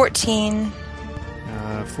 14...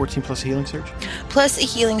 14 plus a healing surge? Plus a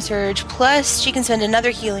healing surge, plus she can spend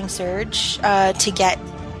another healing surge to get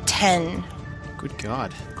 10. Good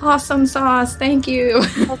God. Awesome sauce, thank you.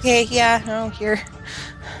 Okay, yeah, no, here.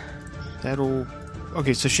 That'll...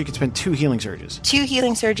 Okay, so she can spend 2 healing surges. 2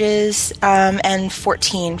 healing surges, and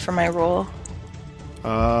 14 for my roll.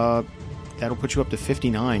 That'll put you up to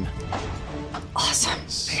 59. Awesome.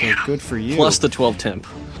 So good for you. Plus the 12 temp.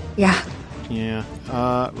 Yeah. Yeah.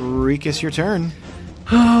 Rikus, your turn.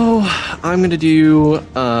 Oh, I'm going to do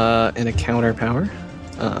an encounter power,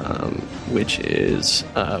 which is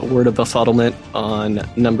Word of Befuddlement on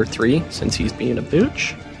number 3, since he's being a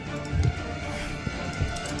bitch.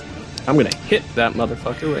 I'm going to hit that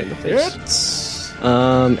motherfucker right in the face. Hits.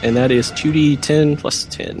 And that is 2d10 plus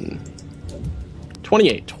 10.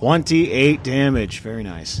 28. 28 damage. Very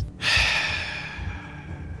nice.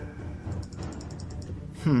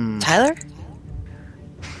 Tyler?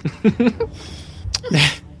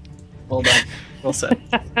 Well done. Well said.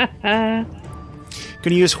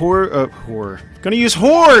 Gonna use Gonna use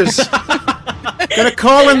whores! Gonna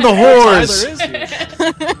call in the whores!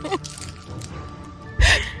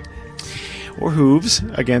 Or hooves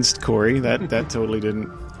against Corey. That totally didn't.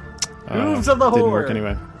 Hooves of the Didn't whore. work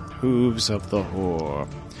anyway. Hooves of the whore.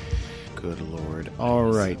 Good lord.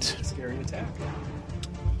 Alright. Scary attack.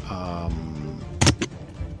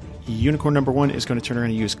 Unicorn number 1 is going to turn around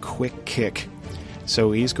and use Quick Kick.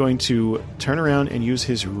 So he's going to turn around and use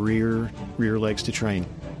his rear legs to try and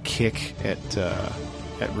kick at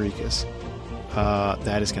Rikus.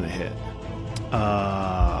 That is going to hit.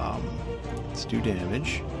 Let's do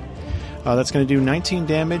damage. That's going to do 19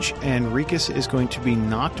 damage, and Rikus is going to be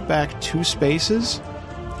knocked back 2 spaces.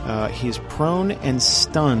 He is prone and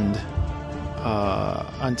stunned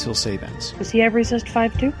until save ends. Does he have resist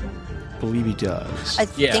 5 too? Believe he does. I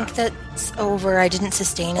Yeah. think that's over. I didn't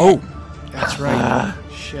sustain it. Oh, that's right.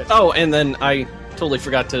 Shit. Oh, and then I totally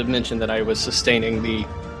forgot to mention that I was sustaining the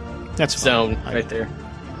That's fine. zone right there.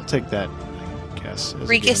 I'll take that, I guess. as a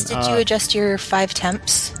Rikus, given. did you adjust your 5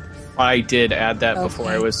 temps? I did add that before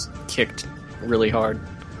Okay. I was kicked really hard.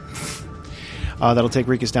 That'll take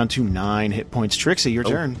Rikus down to 9 hit points. Trixie, your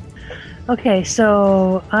turn. Okay,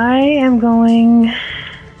 so I am going.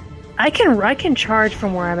 I can charge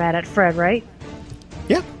from where I'm at Fred, right?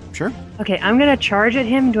 Yeah, sure. Okay, I'm gonna charge at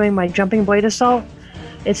him doing my jumping blade assault.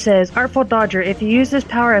 It says, Artful Dodger, if you use this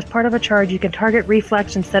power as part of a charge, you can target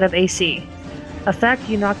reflex instead of AC. Effect,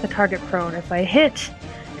 you knock the target prone. If I hit,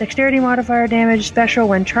 dexterity modifier damage special,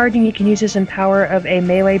 when charging, you can use this in power of a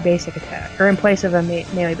melee basic attack, or in place of a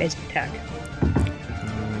melee basic attack.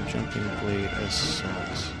 Jumping blade assault.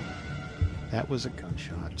 That was a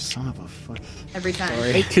gunshot. Son of a fuck. Every time.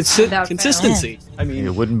 Hey, consistency. I mean,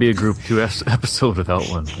 It wouldn't be a Group 2 episode without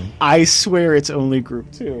one. Right? I swear it's only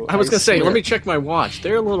group 2. I was going to say, swear. let me check my watch.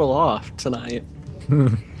 They're a little off tonight.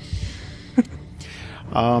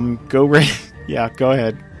 Go right. Yeah, go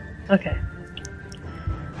ahead. Okay.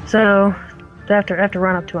 So, I have to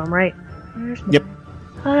run up to him, right? Where's my- Yep.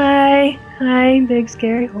 Hi, big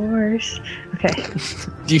scary horse. Okay.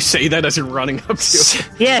 Do you say that as you're running up to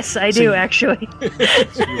Yes, I do, actually.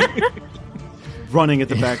 Running at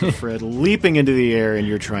the back of Fred, leaping into the air, and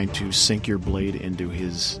you're trying to sink your blade into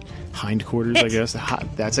his hindquarters, I Hit. guess.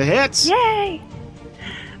 That's a hit! Yay!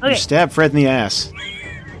 You Okay, stab Fred in the ass.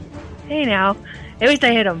 hey now. At least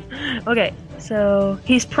I hit him. Okay, so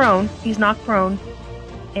he's prone. He's knocked prone.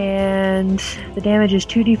 And the damage is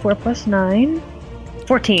 2d4 plus 9.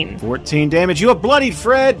 14. 14 damage. You have bloodied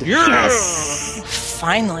Fred! Yes!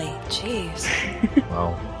 Finally. Jeez.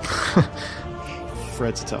 Wow.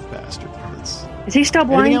 Fred's a tough bastard. Is he still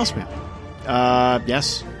blind? Anything else, man?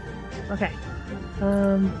 Yes. Okay.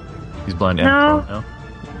 He's blind and No. prone now.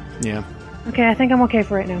 Yeah. Okay, I think I'm okay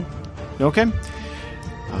for right now. Okay.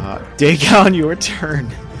 Dagon, your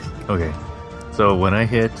turn. Okay. So when I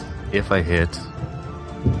hit, if I hit,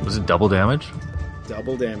 was it double damage?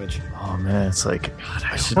 Double damage. Oh man, it's like God,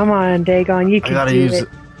 I should. Come on, Dagon, you I can gotta do use. it.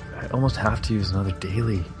 I almost have to use another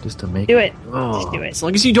daily just to make Do it. Oh. Just do it. As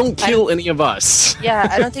long as you don't kill any of us. Yeah,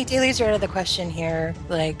 I don't think dailies are out of the question here.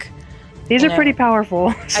 Like, These I are know. pretty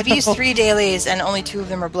powerful. I've used 3 dailies and only 2 of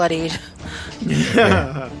them are bloodied.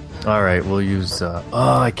 All right, we'll use. Oh,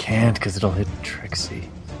 I can't because it'll hit Trixie.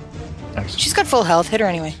 Actually, She's got full health. Hit her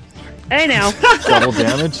anyway. Hey now. double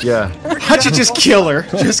damage. Yeah. How'd you just kill her?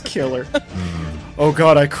 Just kill her. Oh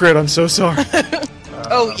god, I crit. I'm so sorry.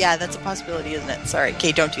 Oh, yeah, that's a possibility, isn't it? Sorry,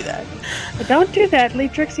 Kate, don't do that. But don't do that.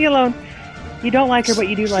 Leave Trixie alone. You don't like her, but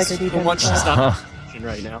you do like her. For Deep down once, she's inside. not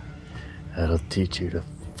right now. That'll teach you to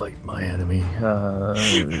fight my enemy.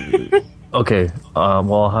 Okay.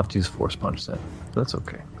 Well, I'll have to use Force Punch then. That's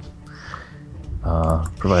okay.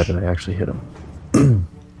 Provided I actually hit him.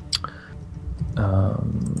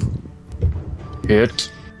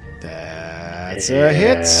 Hit. That's a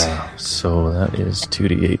hit. So that is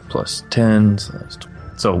 2d8 plus 10. So that's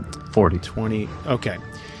 40. 20. Okay.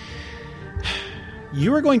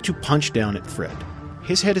 You are going to punch down at Fred.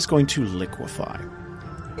 His head is going to liquefy.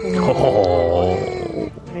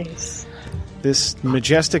 Oh. Nice. This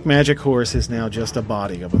majestic magic horse is now just a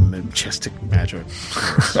body of a majestic magic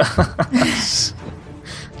horse.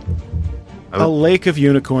 A lake of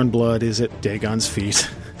unicorn blood is at Dagon's feet.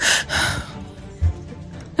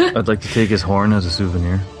 I'd like to take his horn as a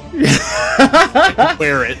souvenir.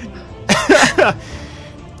 Wear it.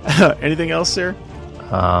 Anything else, sir?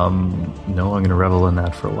 No, I'm going to revel in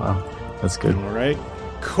that for a while. That's good. All right.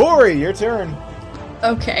 Corey, your turn.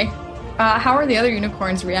 Okay. How are the other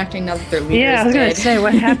unicorns reacting now that their leader Yeah, I was is going dead? to say,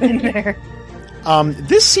 what happened there?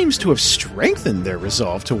 This seems to have strengthened their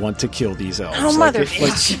resolve to want to kill these elves. Oh, mother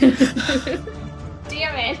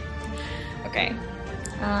Damn it. Okay.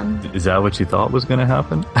 Is that what you thought was going to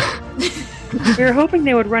happen? We were hoping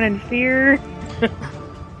they would run in fear.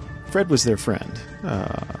 Fred was their friend.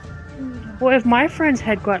 Well, if my friend's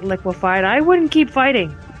head got liquefied, I wouldn't keep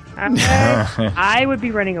fighting. I would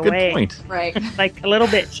be running Good away. point. Right. Like a little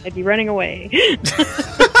bitch. I'd be running away.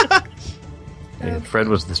 Yeah, Fred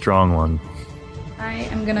was the strong one. I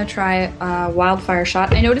am gonna try wildfire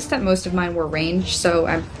shot. I noticed that most of mine were ranged, so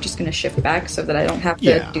I'm just gonna shift back so that I don't have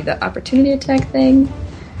to do the opportunity attack thing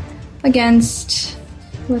against,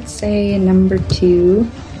 let's say, number 2.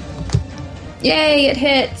 Yay! It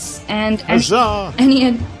hits, and Huzzah!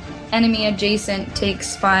 any enemy adjacent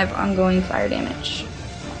takes 5 ongoing fire damage.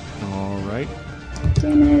 All right.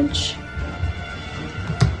 Damage.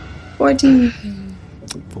 14.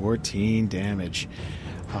 14 damage.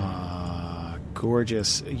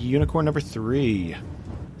 Gorgeous. Unicorn number 3.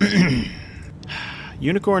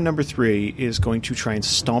 Unicorn number 3 is going to try and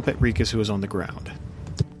stomp at Rikus, who is on the ground.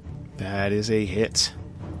 That is a hit.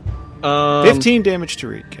 15 damage to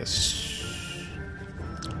Rikus.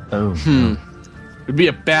 Oh. It'd be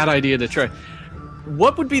a bad idea to try.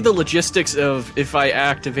 What would be the logistics of if I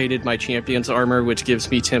activated my champion's armor, which gives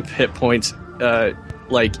me temp hit points,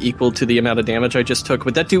 equal to the amount of damage I just took?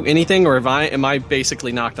 Would that do anything, or am I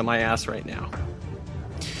basically knocked on my ass right now?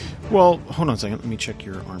 Well, hold on a second. Let me check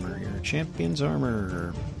your armor. Your champion's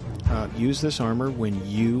armor. Use this armor when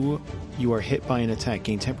you are hit by an attack.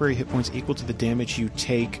 Gain temporary hit points equal to the damage you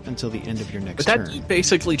take until the end of your next Would turn. that do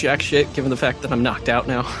basically jack shit, given the fact that I'm knocked out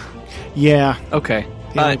now? Yeah. Okay.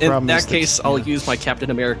 The only In problem that is case, I'll use my Captain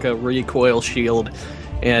America recoil shield,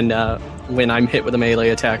 and when I'm hit with a melee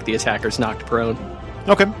attack, the attacker's knocked prone.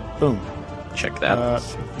 Okay. Boom. Check that.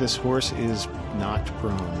 This horse is not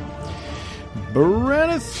prone.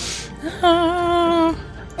 Brenneth.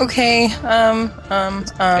 Okay. Okay.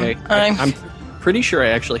 I'm pretty sure I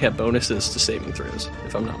actually have bonuses to saving throws,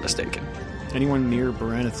 if I'm not mistaken. Anyone near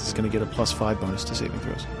Brenneth is going to get a +5 bonus to saving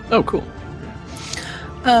throws. Oh, cool.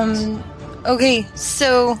 Okay,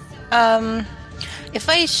 so, if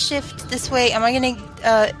I shift this way, am I going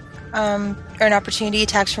to, earn opportunity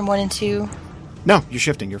attacks from 1 and 2? No, you're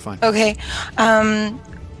shifting. You're fine. Okay,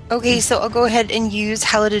 okay, so I'll go ahead and use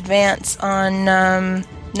Hallowed Advance on,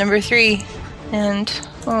 number 3. And,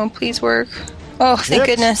 oh, please work. Oh, thank Crit.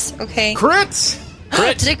 goodness. Okay. Crits!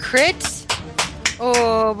 Crit! Did it crit?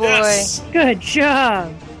 Oh, boy. Yes! Good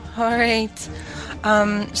job. All right.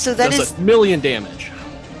 So that That's is... 1,000,000 damage.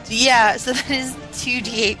 Yeah, so that is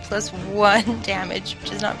 2d8 plus 1 damage,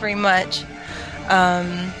 which is not very much.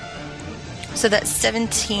 So that's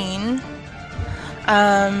 17.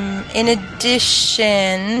 In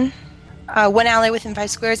addition, one ally within 5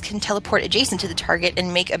 squares can teleport adjacent to the target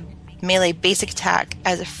and make a melee basic attack.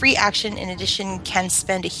 As a free action, in addition, can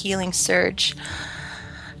spend a healing surge.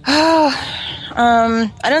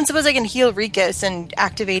 I don't suppose I can heal Rikus and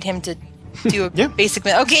activate him to do a Yeah. basic...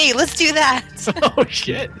 Okay, let's do that! Oh,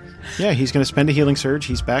 shit. Yeah, he's going to spend a healing surge.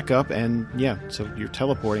 He's back up, and yeah, so you're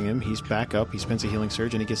teleporting him. He's back up. He spends a healing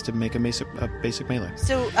surge, and he gets to make a basic melee.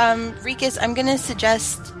 So, Rikus, I'm going to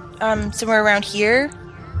suggest somewhere around here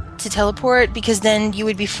to teleport, because then you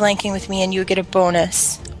would be flanking with me and you would get a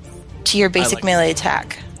bonus to your basic melee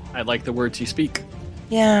attack. I like the words you speak.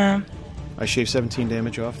 Yeah. I shave 17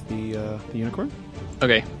 damage off the unicorn.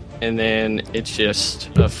 Okay, and then it's just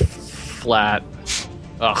a flat...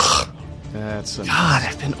 Ugh. That's God,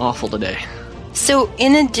 I've been awful today. So,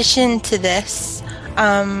 in addition to this,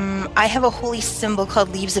 I have a holy symbol called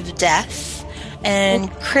Leaves of Death,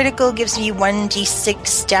 and critical gives me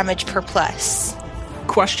 1d6 damage per plus.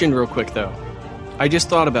 Question real quick, though. I just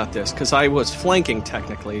thought about this, because I was flanking,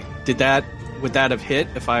 technically. Would that have hit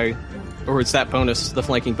if I... Or is that bonus, the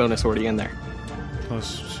flanking bonus, already in there?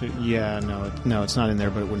 close. Yeah, no, it's not in there,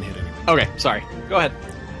 but it wouldn't hit anyone. Okay, sorry. Go ahead.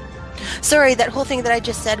 Sorry, that whole thing that I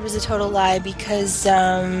just said was a total lie because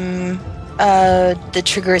the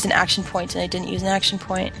trigger is an action point and I didn't use an action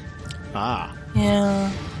point. Ah.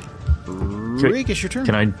 Yeah. Reek, it's your turn.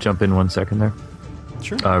 Can I jump in 1 second there?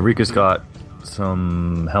 Sure. Rika's got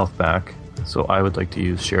some health back, so I would like to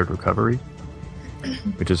use Shared Recovery,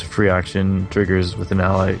 which is a free action, triggers with an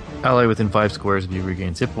ally within 5 squares if you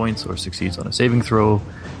regains hit points or succeeds on a saving throw,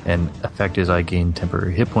 and effect is I gain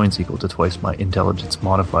temporary hit points equal to twice my intelligence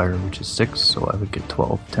modifier, which is 6, so I would get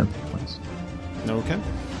 12 temp hit points. Okay.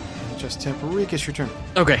 Just temporary. It's your turn.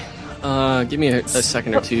 Okay. Give me a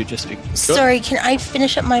second or two just to... Sorry, can I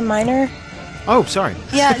finish up my minor? Oh, sorry.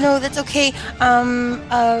 Yeah, no, that's okay.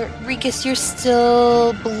 Rikus, you're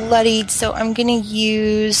still bloodied, so I'm gonna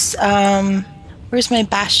use Where's my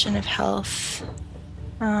Bastion of Health?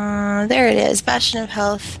 There it is, Bastion of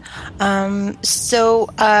Health. So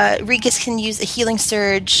Regis can use a Healing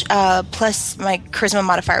Surge plus my Charisma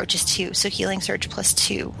modifier, which is 2. So Healing Surge plus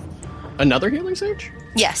 2. Another healing surge?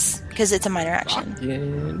 Yes, because it's a minor action.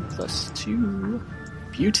 Again, plus 2.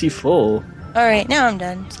 Beautiful. All right, now I'm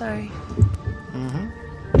done. Sorry.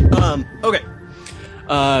 Okay.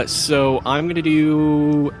 So I'm going to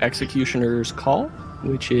do Executioner's Call,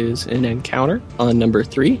 which is an encounter on number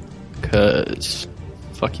 3, because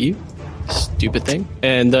fuck you, stupid thing.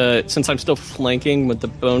 And since I'm still flanking, with the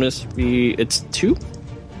bonus it's 2?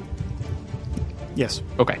 Yes.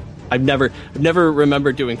 Okay. I've never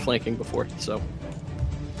remembered doing flanking before, so.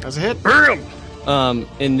 That's a hit.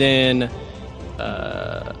 And then,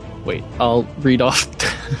 wait, I'll read off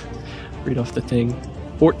the thing.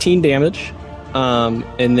 14 damage.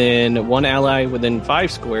 And then one ally within 5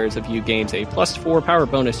 squares of you gains a +4 power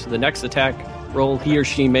bonus to the next attack roll he or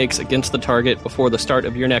she makes against the target before the start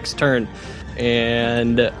of your next turn.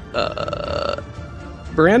 And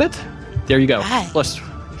Baraneth, there you go. Hi.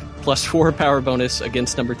 +4 power bonus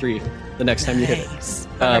against number 3 the next time you hit it.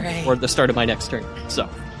 Alright. Before the start of my next turn. So.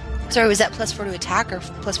 Sorry, was that +4 to attack or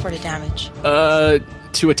 +4 to damage?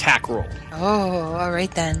 To attack roll. Oh, all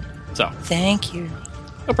right then. So. Thank you.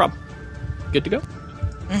 No problem. Good to go?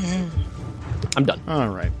 I'm done. All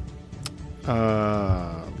right.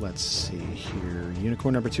 Let's see here.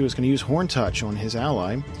 Unicorn number 2 is going to use Horn Touch on his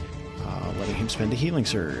ally, letting him spend a Healing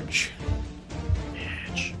Surge.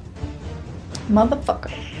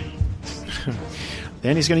 Motherfucker.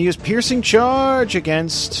 Then he's going to use Piercing Charge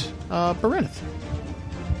against Baraneth.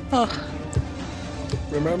 Oh,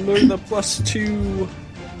 Remember the +2.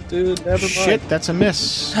 Dude, never mind. Shit, that's a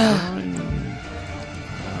miss.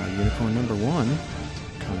 Unicorn number 1.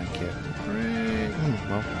 Kind of get right.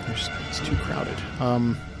 Well, it's too crowded.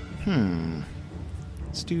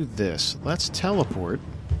 Let's do this. Let's teleport.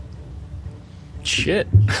 Shit.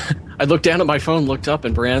 I looked down at my phone, looked up,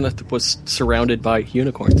 and Baraneth was surrounded by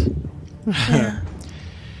unicorns.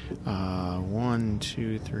 1,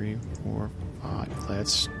 2, 3, 4, 5.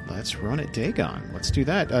 Let's run it, Dagon. Let's do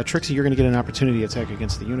that. Trixie, you're going to get an opportunity attack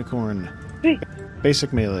against the unicorn. Great.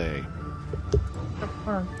 Basic melee.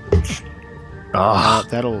 Ah,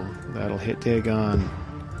 That'll hit Dagon.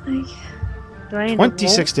 Do I need to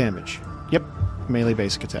 26 damage. Yep, melee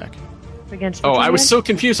basic attack. roll against? Oh, which I one was again? so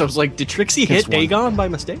confused. I was like, did Trixie hit Against one. Dagon by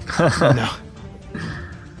mistake? No,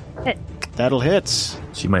 Hit. that'll hit.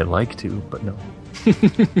 she might like to, but no.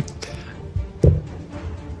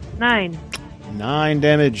 9. 9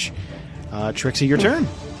 damage. Trixie, your turn.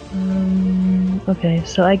 Okay,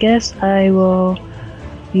 so I guess I will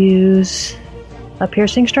use a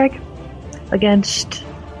Piercing Strike against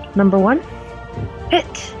number 1.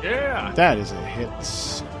 Hit. Yeah. That is a hit.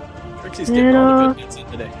 Trixie's getting all the No. good hits in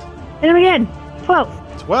today. Hit him again.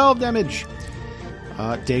 12. 12 damage.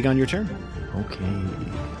 Dagon, your turn. Okay.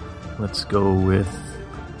 Let's go with.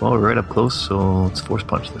 Well, we're right up close, so let's force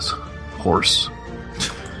punch this horse.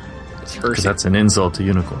 It's her. Because that's an insult to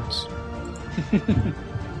unicorns.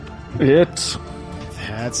 Hit.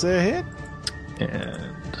 That's a hit.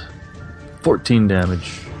 And 14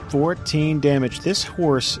 damage. 14 damage. This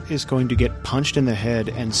horse is going to get punched in the head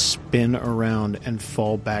and spin around and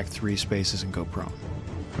fall back 3 spaces and go prone.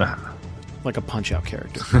 Ah. Like a Punch-Out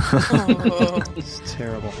character. oh. It's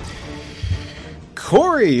terrible.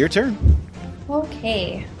 Corey, your turn.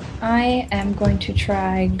 Okay. I am going to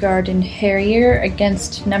try Garden Harrier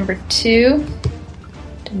against number 2.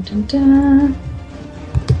 Dun, dun, dun.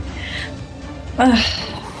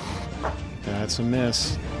 That's a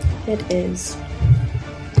miss. It is.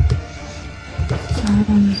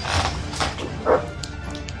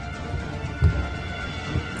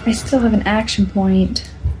 I still have an action point.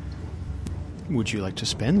 Would you like to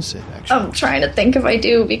spend Sid, actually? I'm trying to think if I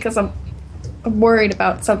do because I'm worried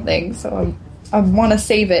about something, so I want to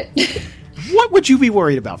save it. What would you be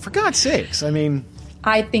worried about? For God's sakes. I mean,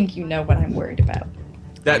 I think you know what I'm worried about.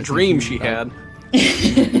 That dream she had.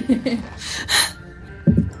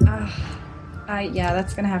 Yeah,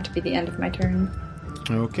 that's gonna have to be the end of my turn.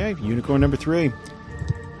 okay. Unicorn number 3.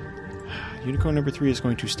 Unicorn number 3 is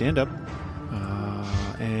going to stand up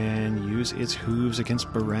and use its hooves against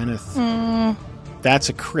Baraneth. That's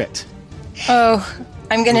a crit. Oh,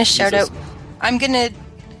 I'm gonna Oh, shout Jesus. out. I'm gonna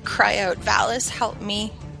cry out, Valis, help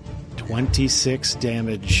me 26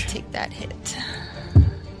 damage. take that hit.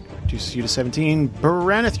 Reduces you to 17.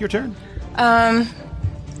 Baraneth, your turn.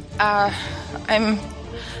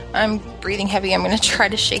 I'm breathing heavy. I'm gonna try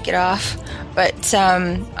to shake it off, but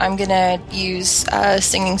I'm gonna use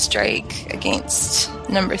Singing Strike against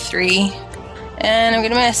number 3, and I'm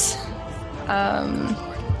gonna miss.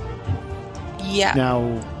 Yeah.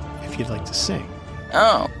 Now, if you'd like to sing.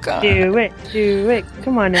 Oh, God. Do it.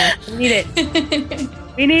 Come on now. We need it.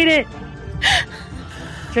 We need it.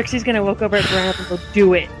 Trixie's gonna look over at Brandon and go,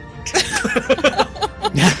 do it.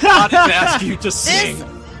 Not ask you to sing.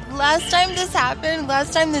 Last time this happened,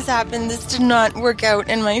 this did not work out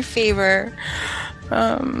in my favor.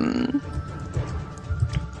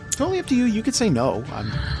 It's only up to you. You could say no.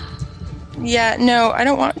 Yeah, no, I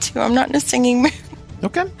don't want to. I'm not in a singing mood.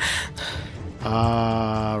 Okay.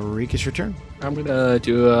 Reek, it's your turn. I'm gonna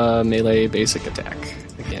do a melee basic attack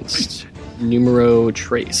against Numero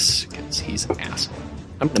Trace because he's an asshole.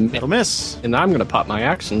 I'm gonna That'll miss. and I'm gonna pop my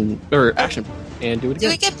action and do it Do again.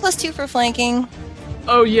 we get +2 for flanking?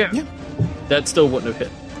 Oh yeah. Yeah. That still wouldn't have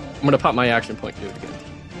hit. I'm gonna pop my action point and do it again,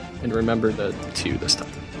 and remember the 2 this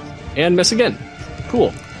time, and miss again.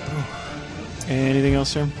 Cool. Anything else,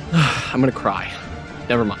 sir? I'm gonna cry.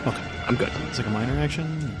 Never mind. Okay. I'm good. It's like a minor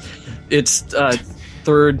action. It's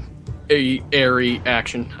third airy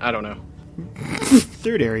action. I don't know.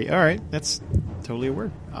 Third area. All right. That's totally a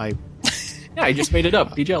word. Yeah, I just made it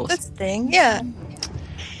up. Be jealous. That's the thing, yeah.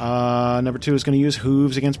 Number 2 is going to use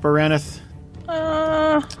Hooves against Baraneth.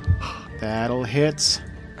 Uh, That'll hit.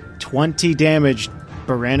 20 damage.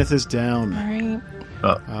 Baraneth is down.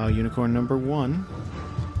 alright. Unicorn number 1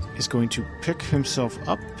 is going to pick himself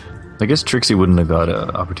up. I guess Trixie wouldn't have got an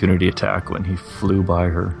opportunity attack when he flew by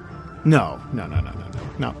her. No,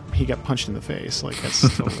 he got punched in the face. Like,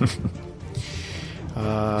 that's totally...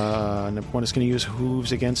 Number 1 is going to use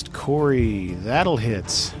Hooves against Corey. That'll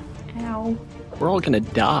hit. Ow. We're all gonna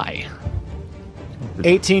die.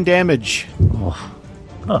 18 damage. Oh,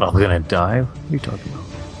 not all gonna die. What are you talking about?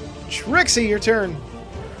 Trixie, your turn.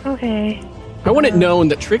 Okay. I want it known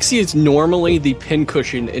that Trixie is normally the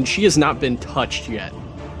pincushion, and she has not been touched yet.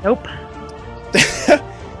 Nope.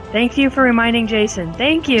 Thank you for reminding Jason.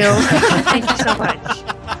 Thank you. Thank you so much.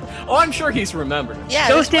 Oh, I'm sure he's remembered. Yeah,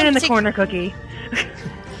 Go there's stand one in the partic- corner, Cookie.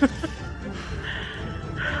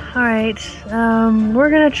 Alright, we're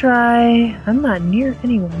gonna try... I'm not near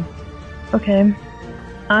anyone. Okay.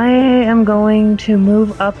 I am going to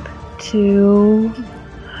move up to...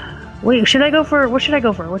 Wait, should I go for... What should I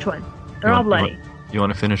go for? Which one? They're all bloody. You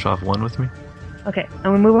want to finish off 1 with me? Okay, I'm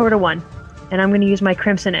gonna move over to 1. And I'm gonna use my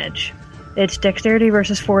Crimson Edge. It's Dexterity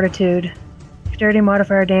versus Fortitude. Dexterity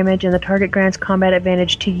modifier damage, and the target grants combat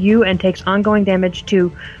advantage to you and takes ongoing damage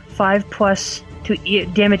to 5 plus...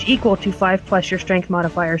 damage equal to 5 plus your strength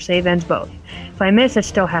modifier. Save ends both. If I miss, it's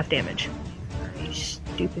still half damage. You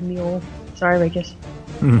stupid mule. Sorry, Rakus.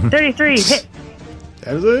 33 hit.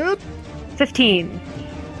 That is it. 15.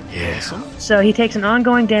 Awesome. So he takes an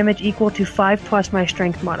ongoing damage equal to 5 plus my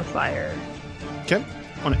strength modifier. Okay,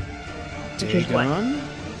 on it. Which is what? Dagon.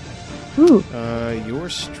 Ooh. Your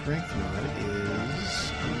strength mod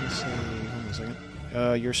is... Let me say... Hold on a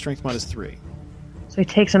second. Your strength mod is 3. So he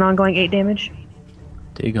takes an ongoing 8 damage.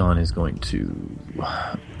 Dagon is going to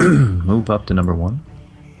move up to number 1.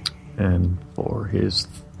 And for his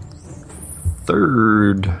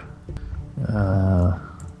third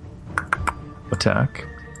attack,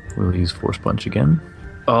 we'll use Force Punch again.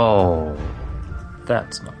 Oh,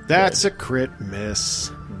 that's not That's a crit miss.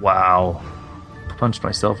 good. Wow. Punched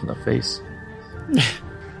myself in the face.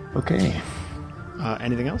 Okay.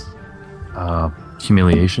 Anything else?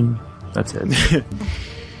 Humiliation. That's it.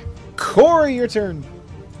 Corey, your turn.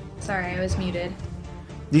 Sorry, I was muted.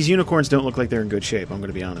 These unicorns don't look like they're in good shape. I'm going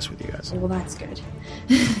to be honest with you guys. Well, that's good.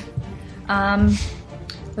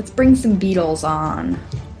 Let's bring some beetles on.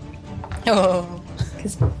 Oh.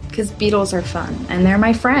 Because beetles are fun, and they're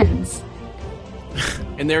my friends.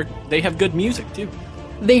 And they have good music too.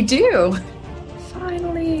 They do!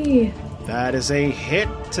 Finally! That is a hit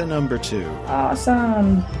to number 2.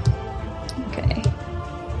 Awesome! Okay.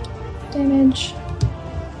 Damage.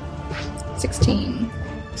 16.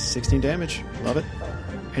 16 damage. Love it.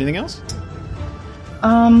 Anything else?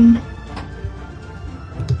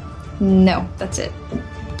 No, that's it.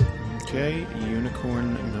 Okay,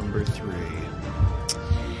 unicorn number 3.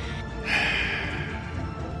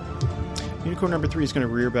 Unicorn number 3 is going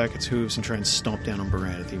to rear back its hooves and try and stomp down on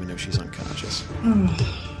Baraneth, even though she's unconscious. Oh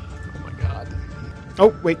my god.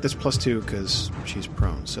 Oh, wait, that's +2 because she's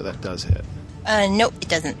prone, so that does hit. No, it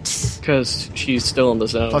doesn't. Because she's still in the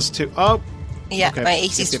zone. +2. Oh, Yeah, Okay. my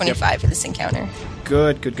AC is Yep, yep, yep. 25 for this encounter.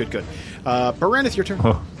 good. Baraneth, your turn.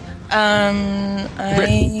 Oh,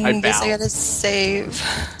 I guess bow. I gotta save.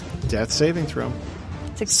 Death saving throw.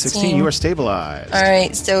 16. You are stabilized.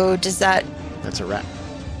 Alright, so does that... That's a wrap.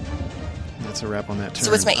 That's a wrap on that turn.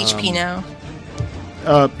 So what's my HP now?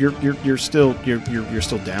 You're still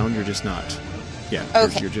down. You're just not Yeah.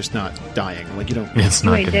 Okay. You're just not dying. Like you don't. It's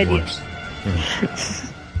not ain't getting dead worse.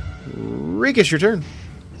 Rikus, your turn.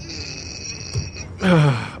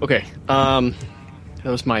 Okay. That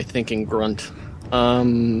was my thinking grunt.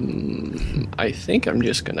 I think I'm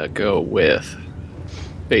just gonna go with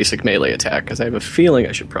basic melee attack because I have a feeling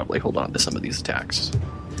I should probably hold on to some of these attacks.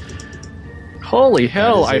 Holy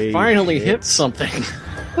hell! That is I a finally hit. hit something.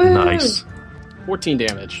 Nice. 14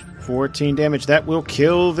 damage. 14 damage. That will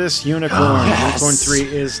kill this unicorn. Yes. Unicorn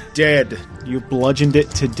 3 is dead. You bludgeoned it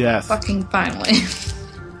to death. Fucking finally.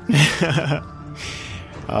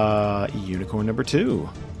 Unicorn number 2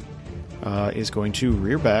 is going to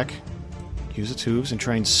rear back, use its hooves, and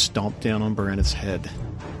try and stomp down on Baranith's head.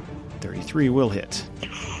 33 will hit.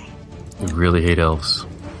 We really hate elves.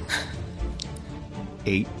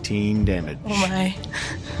 18 damage. Oh my.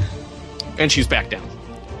 And she's back down.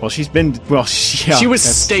 Well, she's been. Well, yeah, She was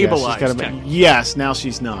that's- stabilized, Yeah, she's gotta be- technically. yes, now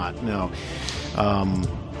she's not. No.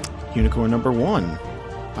 Unicorn number 1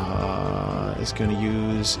 is going to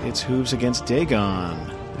use its hooves against Dagon.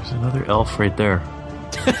 There's another elf right there.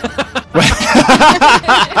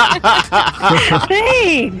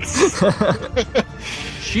 Thanks!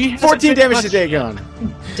 She has 14 a bit damage much- to Dagon.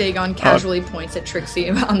 Dagon casually points at Trixie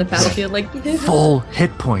on the battlefield like, Full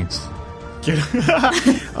hit points.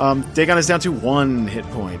 Dagon is down to 1 hit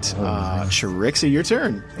point. Trixie, your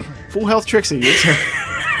turn. Full health, Trixie, your turn.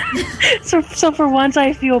 So for once,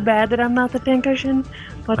 I feel bad that I'm not the pincushion.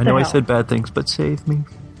 What I the know I hell? said bad things, but save me.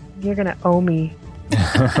 You're gonna owe me,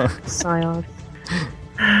 Scion.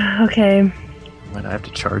 Okay. Might I have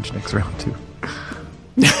to charge next round too?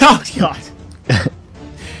 Oh, God.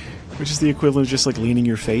 Which is the equivalent of just like leaning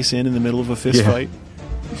your face in the middle of a fist Yeah. fight.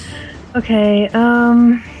 Okay,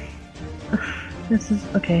 this is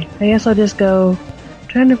okay. I guess I'll just go.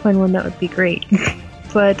 Trying to find one that would be great,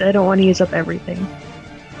 but I don't want to use up everything.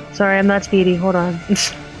 Sorry, I'm not speedy. Hold on.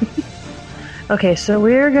 Okay, so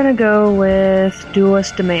we're gonna go with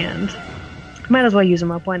Duelist Demand. Might as well use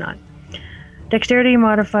them up. Why not? Dexterity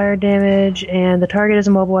modifier damage, and the target is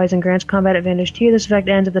immobilized and grants combat advantage to you. This effect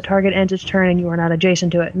ends if the target ends its turn and you are not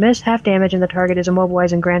adjacent to it. Miss half damage, and the target is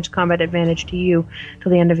immobilized and grants combat advantage to you till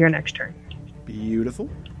the end of your next turn. Beautiful.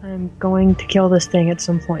 I'm going to kill this thing at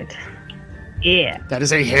some point. Yeah. That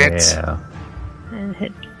is a hit. Yeah. And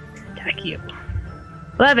hit. Attack you.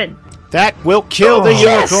 11. That will kill the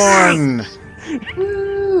unicorn.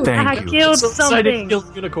 Thank I you. killed So excited to something.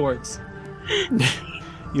 kill unicorns.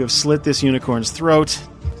 You have slit this unicorn's throat.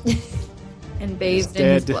 and bathed in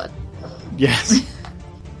his Dead. blood. Yes.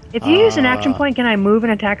 If you use an action point, can I move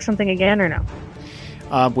and attack something again or no?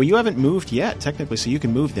 Well, you haven't moved yet, technically, so you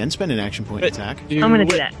can move, then spend an action point and attack. I'm going to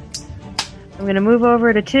do that. I'm going to move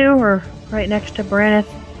over to 2, or right next to Baranith,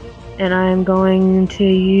 and I'm going to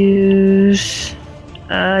use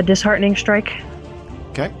Disheartening Strike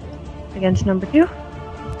Okay. against number 2.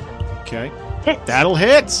 Okay. Hit. That'll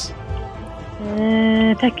hit.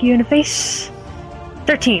 Attack you in the face.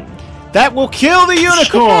 13. That will kill the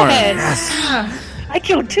unicorn. I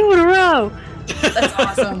killed 2 in a row. That's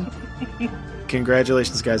awesome.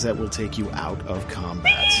 Congratulations, guys. That will take you out of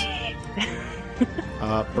combat.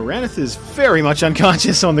 Baranith is very much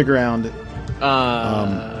unconscious on the ground.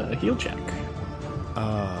 Heal check.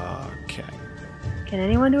 Okay. Can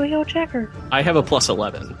anyone do a heal check? Or I have a plus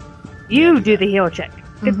 11. you do the heal check.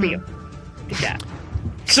 Good for you. Good job.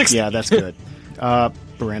 16. Yeah, that's good.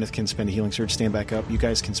 Baranith can spend a healing surge, stand back up. You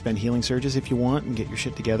guys can spend healing surges if you want and get your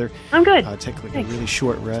shit together. I'm good. Take like Thanks. a really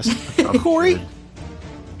short rest.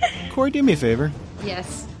 Corey, do me a favor.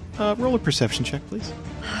 Yes. Roll a perception check, please.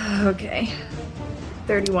 Okay.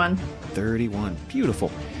 31. 31.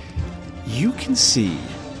 Beautiful. You can see.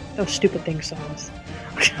 Those stupid thing songs.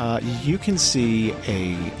 You can see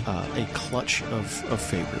a clutch of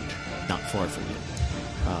favorite not far from you.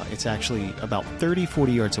 It's actually about 30,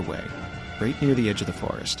 40 yards away, right near the edge of the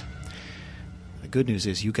forest. The good news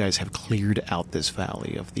is you guys have cleared out this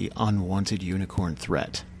valley of the unwanted unicorn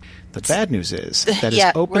threat. The bad news is that yeah,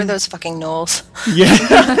 it's open. we're those fucking gnolls. Yeah.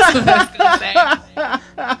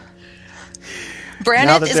 Now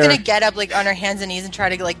Brandon that is gonna they're- get up like on her hands and knees and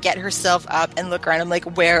try to like get herself up and look around. I'm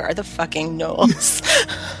like, where are the fucking gnolls?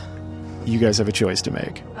 You guys have a choice to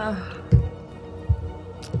make.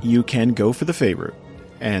 You can go for the favorite,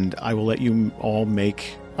 and I will let you all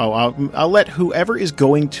make. Oh, I'll let whoever is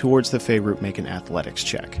going towards the favorite make an athletics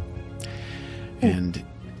check, and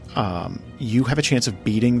you have a chance of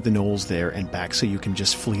beating the gnolls there and back, so you can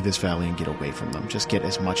just flee this valley and get away from them. Just get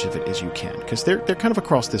as much of it as you can, because they're kind of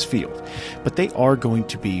across this field, but they are going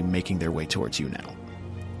to be making their way towards you now.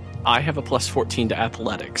 I have a plus 14 to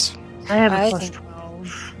athletics. I have a I plus think-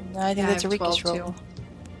 12. I think I that's a have Rikus 12 roll. too.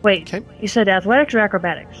 Wait, Okay. you said athletics or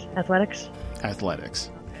acrobatics? Athletics? Athletics.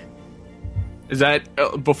 Is that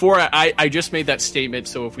before I just made that statement?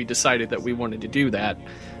 So if we decided that we wanted to do that,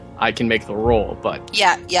 I can make the roll. But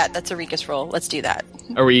Yeah, that's a Rikus roll. Let's do that.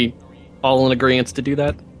 are we all in agreement to do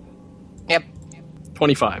that? Yep.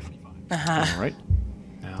 25. All right.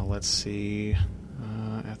 Now let's see.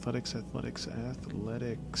 Athletics.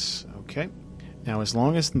 Okay. Now, as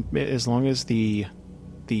long as the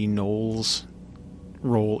Knowles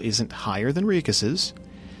roll isn't higher than Rikus's,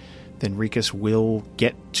 then Rikus will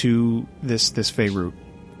get to this Fey root,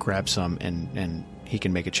 grab some, and he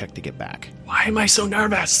can make a check to get back. Why am I so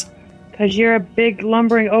nervous? Because you're a big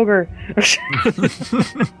lumbering ogre.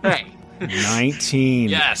 Hey. 19.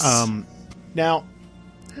 Yes. Now,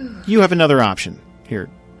 you have another option here,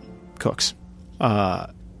 Cooks.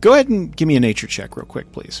 Go ahead and give me a nature check real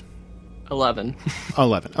quick, please. 11.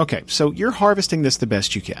 11. Okay, so you're harvesting this the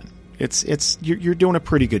best you can. You're doing a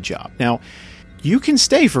pretty good job. Now, you can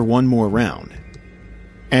stay for one more round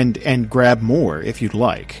and grab more if you'd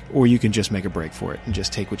like, or you can just make a break for it and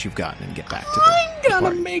just take what you've gotten and get back to I'm the gonna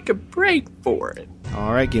party. make a break for it.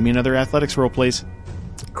 All right, give me another athletics roll, please.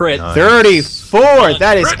 Crit. 34.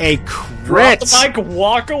 That is a Drop crit. the mic,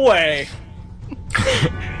 walk away.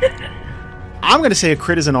 I'm going to say a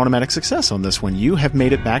crit is an automatic success on this one. You have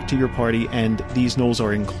made it back to your party, and these gnolls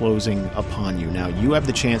are enclosing upon you. Now, you have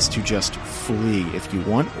the chance to just flee if you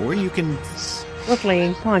want, or you can... We're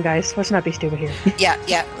fleeing. Come on, guys. Let's not be stupid here. Yeah.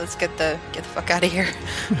 Let's get the fuck out of here.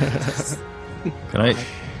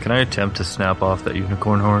 Can I attempt to snap off that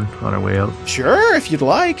unicorn horn on our way out? Sure, if you'd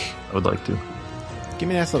like. I would like to. Give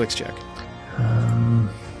me an athletics check.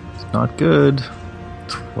 It's not good.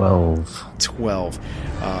 12. 12.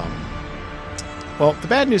 Well, the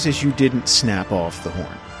bad news is you didn't snap off the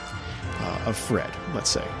horn of Fred, let's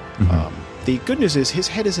say. The good news is his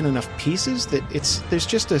head is in enough pieces that there's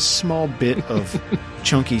just a small bit of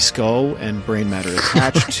chunky skull and brain matter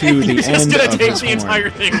attached to the He's end just gonna of take his the horn. entire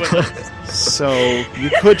thing with him. So you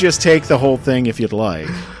could just take the whole thing if you'd like.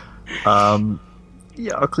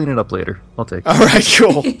 Yeah, I'll clean it up later. I'll take it. All right,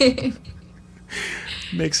 cool.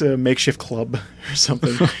 Makes a makeshift club or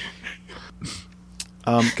something.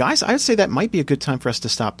 Guys, I would say that might be a good time for us to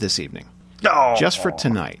stop this evening. No! Just for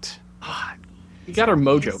tonight. We got our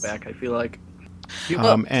mojo back, I feel like. Feel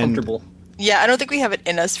And comfortable. Yeah, I don't think we have it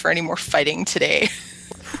in us for any more fighting today.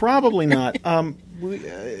 probably not.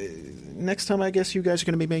 Next time, I guess you guys are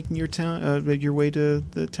going to be making your way to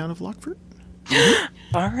the town of Lockford.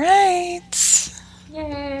 All right.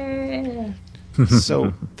 Yay!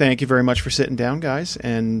 So, thank you very much for sitting down, guys.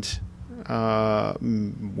 And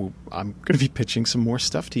I'm going to be pitching some more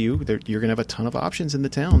stuff to you. You're going to have a ton of options in the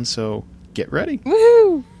town, so get ready.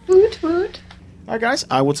 Woohoo! Woot woot. All right, guys.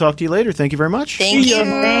 I will talk to you later. Thank you very much. Thank you.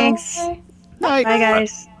 Thanks. Night. Bye,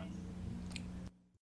 guys.